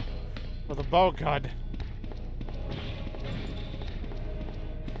ammo for the bow gun.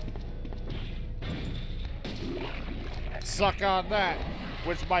 Suck on that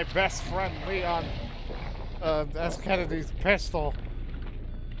with my best friend Leon S. Kennedy's pistol.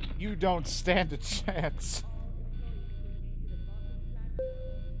 You don't stand a chance.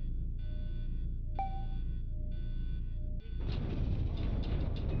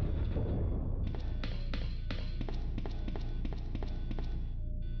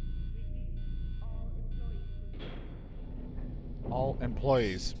 All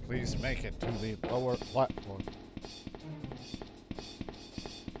employees, please make it to the lower platform.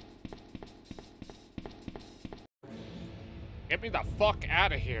 Get me the fuck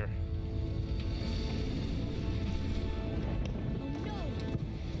out of here.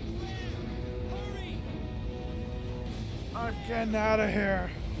 I'm getting out of here.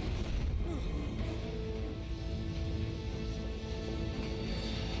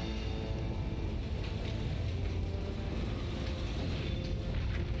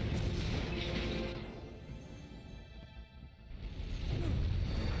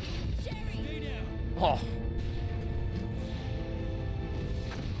 Oh.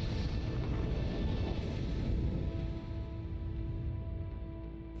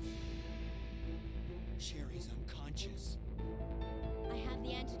 Sherry's unconscious. I have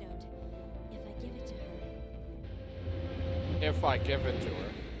the antidote. If I give it to her. If I give it to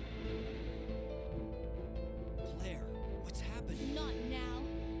her. Claire, what's happening? Not now.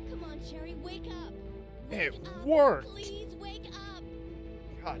 Come on, Sherry, wake up. It worked. Please wake up.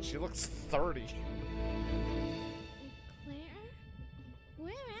 God, she looks 30.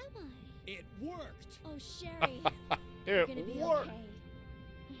 am I? It worked! Oh, Sherry. It You're gonna be worked. okay.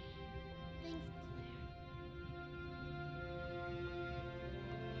 Thanks, Claire.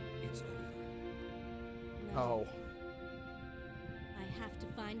 It's over. Oh, I have to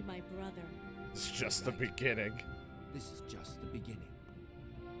find my brother. it's just the beginning. This is just the beginning.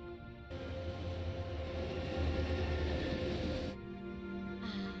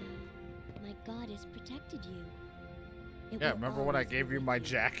 My God has protected you. It Yeah, will remember when I always gave be you with my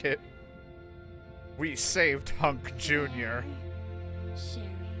jacket? We saved Hunk Jr. Sherry.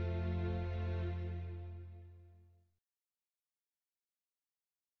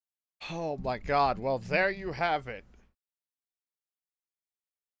 Oh my god, well there you have it.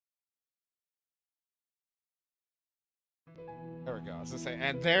 There we go, I was gonna say,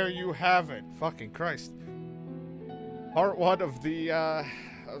 and there you have it. Fucking Christ. Part 1 of the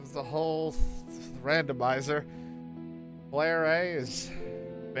whole randomizer. Clare A is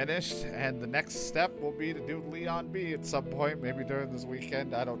finished, and the next step will be to do Leon B at some point, maybe during this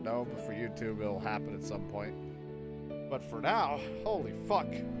weekend, I don't know, but for YouTube it'll happen at some point. But for now, holy fuck,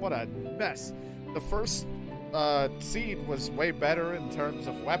 what a mess. The first scene was way better in terms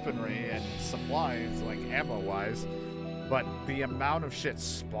of weaponry and supplies, like ammo-wise, but the amount of shit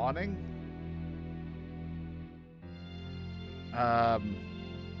spawning,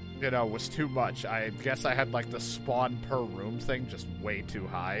 you know, was too much. I guess I had like the spawn per room thing just way too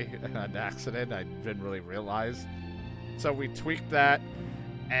high on accident. I didn't really realize. So we tweaked that,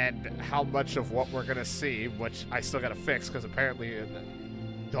 and how much of what we're gonna see, which I still gotta fix, because apparently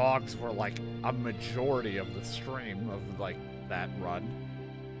dogs were like a majority of the stream of like that run.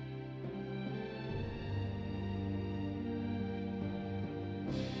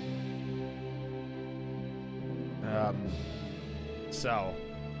 So,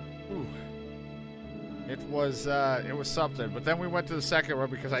 ooh, it was something. But then we went to the second one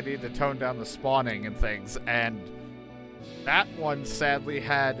because I needed to tone down the spawning and things, and that one sadly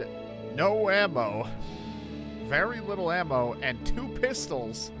had no ammo, very little ammo, and 2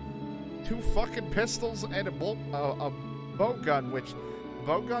 pistols, 2 fucking pistols, and a bow gun, which the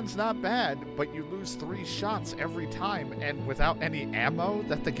bow gun's not bad, but you lose 3 shots every time, and without any ammo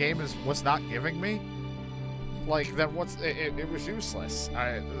that the game was not giving me. Like, then what's... It was useless.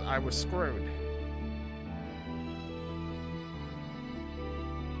 I was screwed.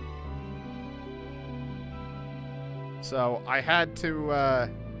 So, I had to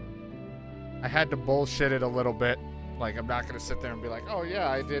bullshit it a little bit. Like, I'm not gonna sit there and be like, oh yeah,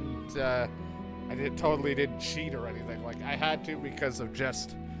 I totally didn't cheat or anything. Like, I had to because of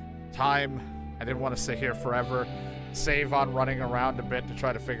just time. I didn't want to sit here forever, save on running around a bit to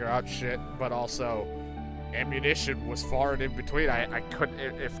try to figure out shit, but also... ammunition was far and in between. I couldn't...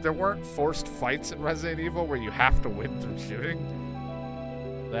 If there weren't forced fights in Resident Evil where you have to win through shooting,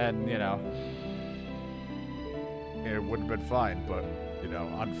 then, you know, it would have been fine. But, you know,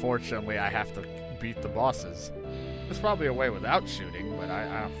 unfortunately, I have to beat the bosses. There's probably a way without shooting, but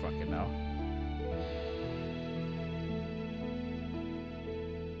I don't fucking know.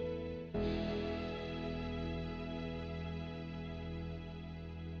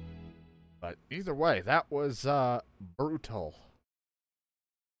 But either way, that was brutal.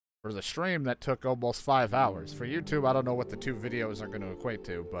 For the stream, that took almost 5 hours. For YouTube, I don't know what the 2 videos are going to equate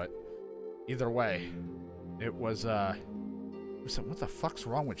to, but either way, it was, what the fuck's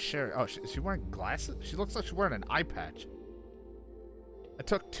wrong with Sherry? Oh, is she wearing glasses? She looks like she's wearing an eye patch. It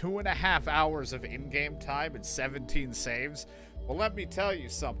took 2.5 hours of in-game time and 17 saves. Well, let me tell you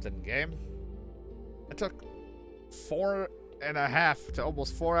something, game. It took 4.5 to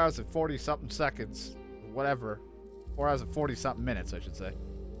almost 4 hours and 40-something seconds. Whatever. 4 hours and 40-something minutes, I should say.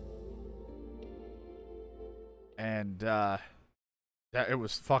 And, it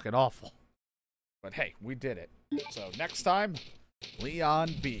was fucking awful. But hey, we did it. So, next time,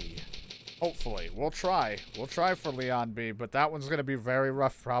 Leon B. Hopefully. We'll try. We'll try for Leon B, but that one's gonna be very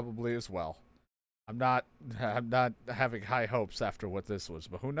rough probably as well. I'm not having high hopes after what this was,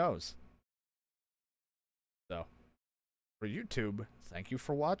 but who knows? So, for YouTube, thank you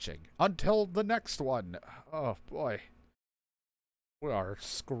for watching. Until the next one. Oh, boy. We are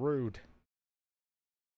screwed.